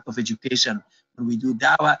is a path of education. When we do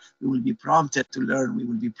dawah, we will be prompted to learn, we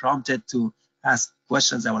will be prompted to ask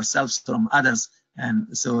questions ourselves from others,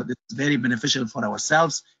 and so this is very beneficial for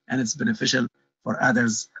ourselves, and it's beneficial for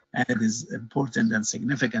others, and it is important and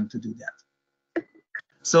significant to do that.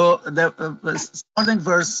 So the starting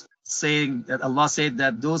verse saying that Allah said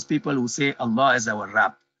that those people who say Allah is our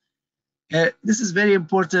Rabb. This is very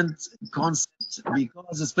important concept,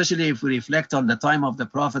 because especially if we reflect on the time of the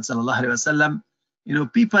Prophet ﷺ,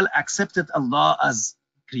 people accepted Allah as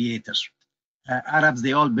creator. Arabs,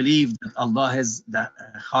 they all believe that Allah is the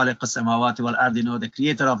Khaliq as-samawati wal ard, the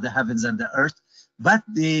creator of the heavens and the earth, but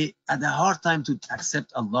they had a hard time to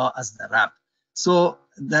accept Allah as the Rabb. So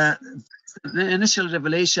the initial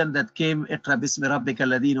revelation that came, Iqra bismi rabbika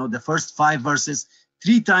alladhi, the first 5 verses,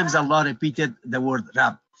 3 times Allah repeated the word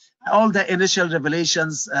Rabb. All the initial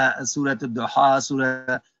revelations, Surah Al-Duha,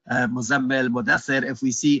 Surah Muzammil, Mudathir, if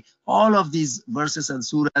we see all of these verses and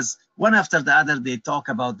surahs, one after the other, they talk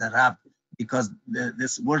about the Rabb, because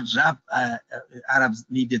this word Rabb, Arabs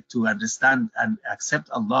needed to understand and accept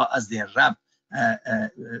Allah as their Rabb.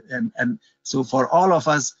 And so for all of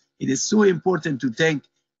us, it is so important to think.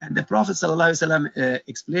 And the Prophet ﷺ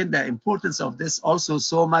explained the importance of this also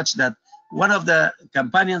so much that one of the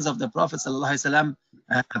companions of the Prophet ﷺ,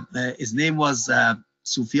 his name was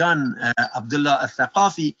Sufyan Abdullah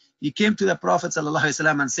al-Thaqafi. He came to the Prophet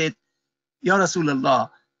ﷺ and said, Ya Rasulullah,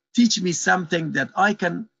 teach me something that I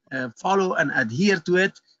can follow and adhere to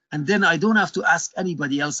it, and then I don't have to ask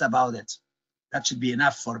anybody else about it. That should be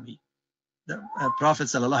enough for me. The Prophet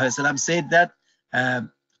ﷺ said that,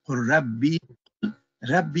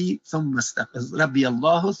 Rabbi thumma istaqim, Rabbi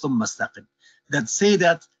Allahu thumma istaqim. That say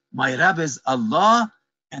that my Rabb is Allah,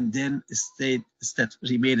 and then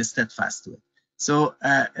remain steadfast to it. So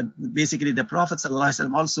basically, the Prophet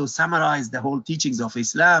ﷺ also summarized the whole teachings of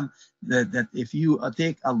Islam, that if you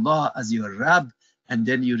take Allah as your Rabb, and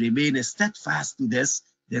then you remain steadfast to this,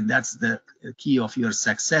 then that's the key of your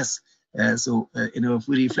success. So if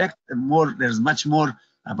we reflect more, there's much more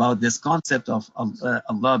about this concept of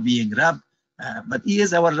Allah being Rabb. But He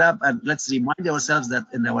is our Rabb, and let's remind ourselves that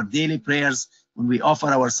in our daily prayers, when we offer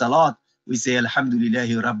our salat, we say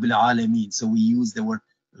Alhamdulillahi Rabbil Alameen. So we use the word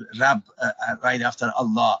Rabb right after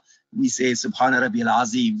Allah. We say Subhana Rabbi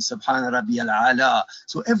Al-Azim, Subhana Rabbi Al-Ala.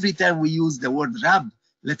 So every time we use the word Rabb,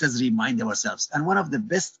 let us remind ourselves. And one of the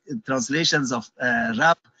best translations of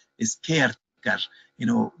Rabb is caretaker,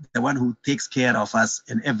 the one who takes care of us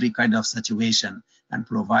in every kind of situation and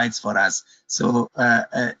provides for us. So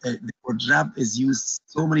the word Rabb is used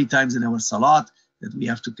so many times in our salat that we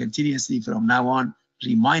have to continuously from now on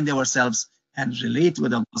remind ourselves and relate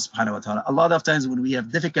with Allah subhanahu wa ta'ala. A lot of times when we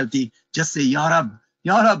have difficulty, just say Ya Rabb,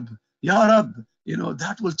 Ya Rabb, Ya Rabb.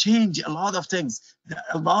 That will change a lot of things.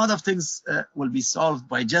 A lot of things will be solved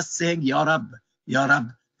by just saying Ya Rabb, Ya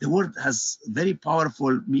Rabb. The word has very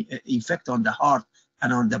powerful effect on the heart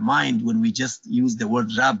and on the mind when we just use the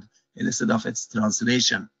word Rabb instead of its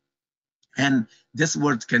translation. And this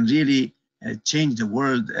word can really change the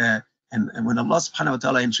world. And when Allah subhanahu wa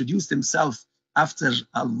ta'ala introduced himself after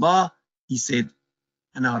Allah, he said,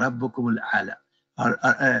 Ana Rabbukum al-A'la.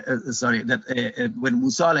 When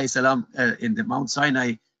Musa alayhi salam in the Mount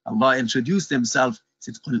Sinai, Allah introduced himself,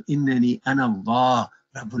 he said, Qul innani ana Allah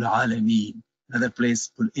Rabbul Alameen. Another place,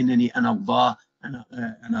 Qul innani ana Allah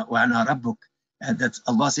wa ana Rabbuk. That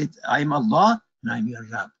Allah said, I am Allah and I am your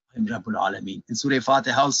Rabb. I am Rabbul Alameen. In Surah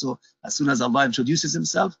Fatiha also, as soon as Allah introduces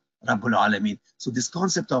himself, Rabbul Alameen. So this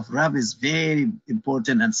concept of Rabb is very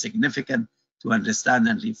important and significant to understand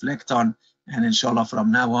and reflect on. And inshallah,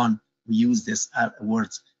 from now on, we use this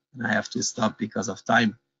words. And I have to stop because of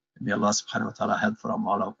time. May Allah subhanahu wa ta'ala help from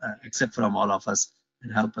accept from all of us.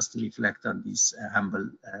 and help us to reflect on these humble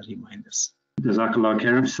reminders. Jazakallah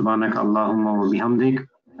khair. Subhanak Allahumma wa bihamdik.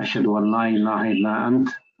 Ashhadu an la ilaha illa ant.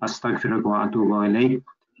 Astaghfiruka wa atubu ilayk.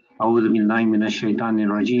 A'udhu billahi minash shaitanir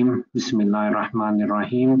rajim. Bismillahir rahmanir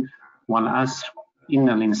rahim. Wal asr.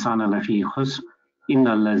 Innal insana lafi khusr.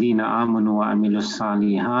 Innal ladhina amanu wa amilus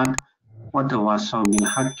salihat. Wa tawassaw bil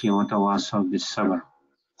haqqi wa tawassaw bis sabr.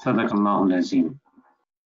 Sadaqallahul azim.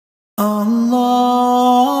 Allah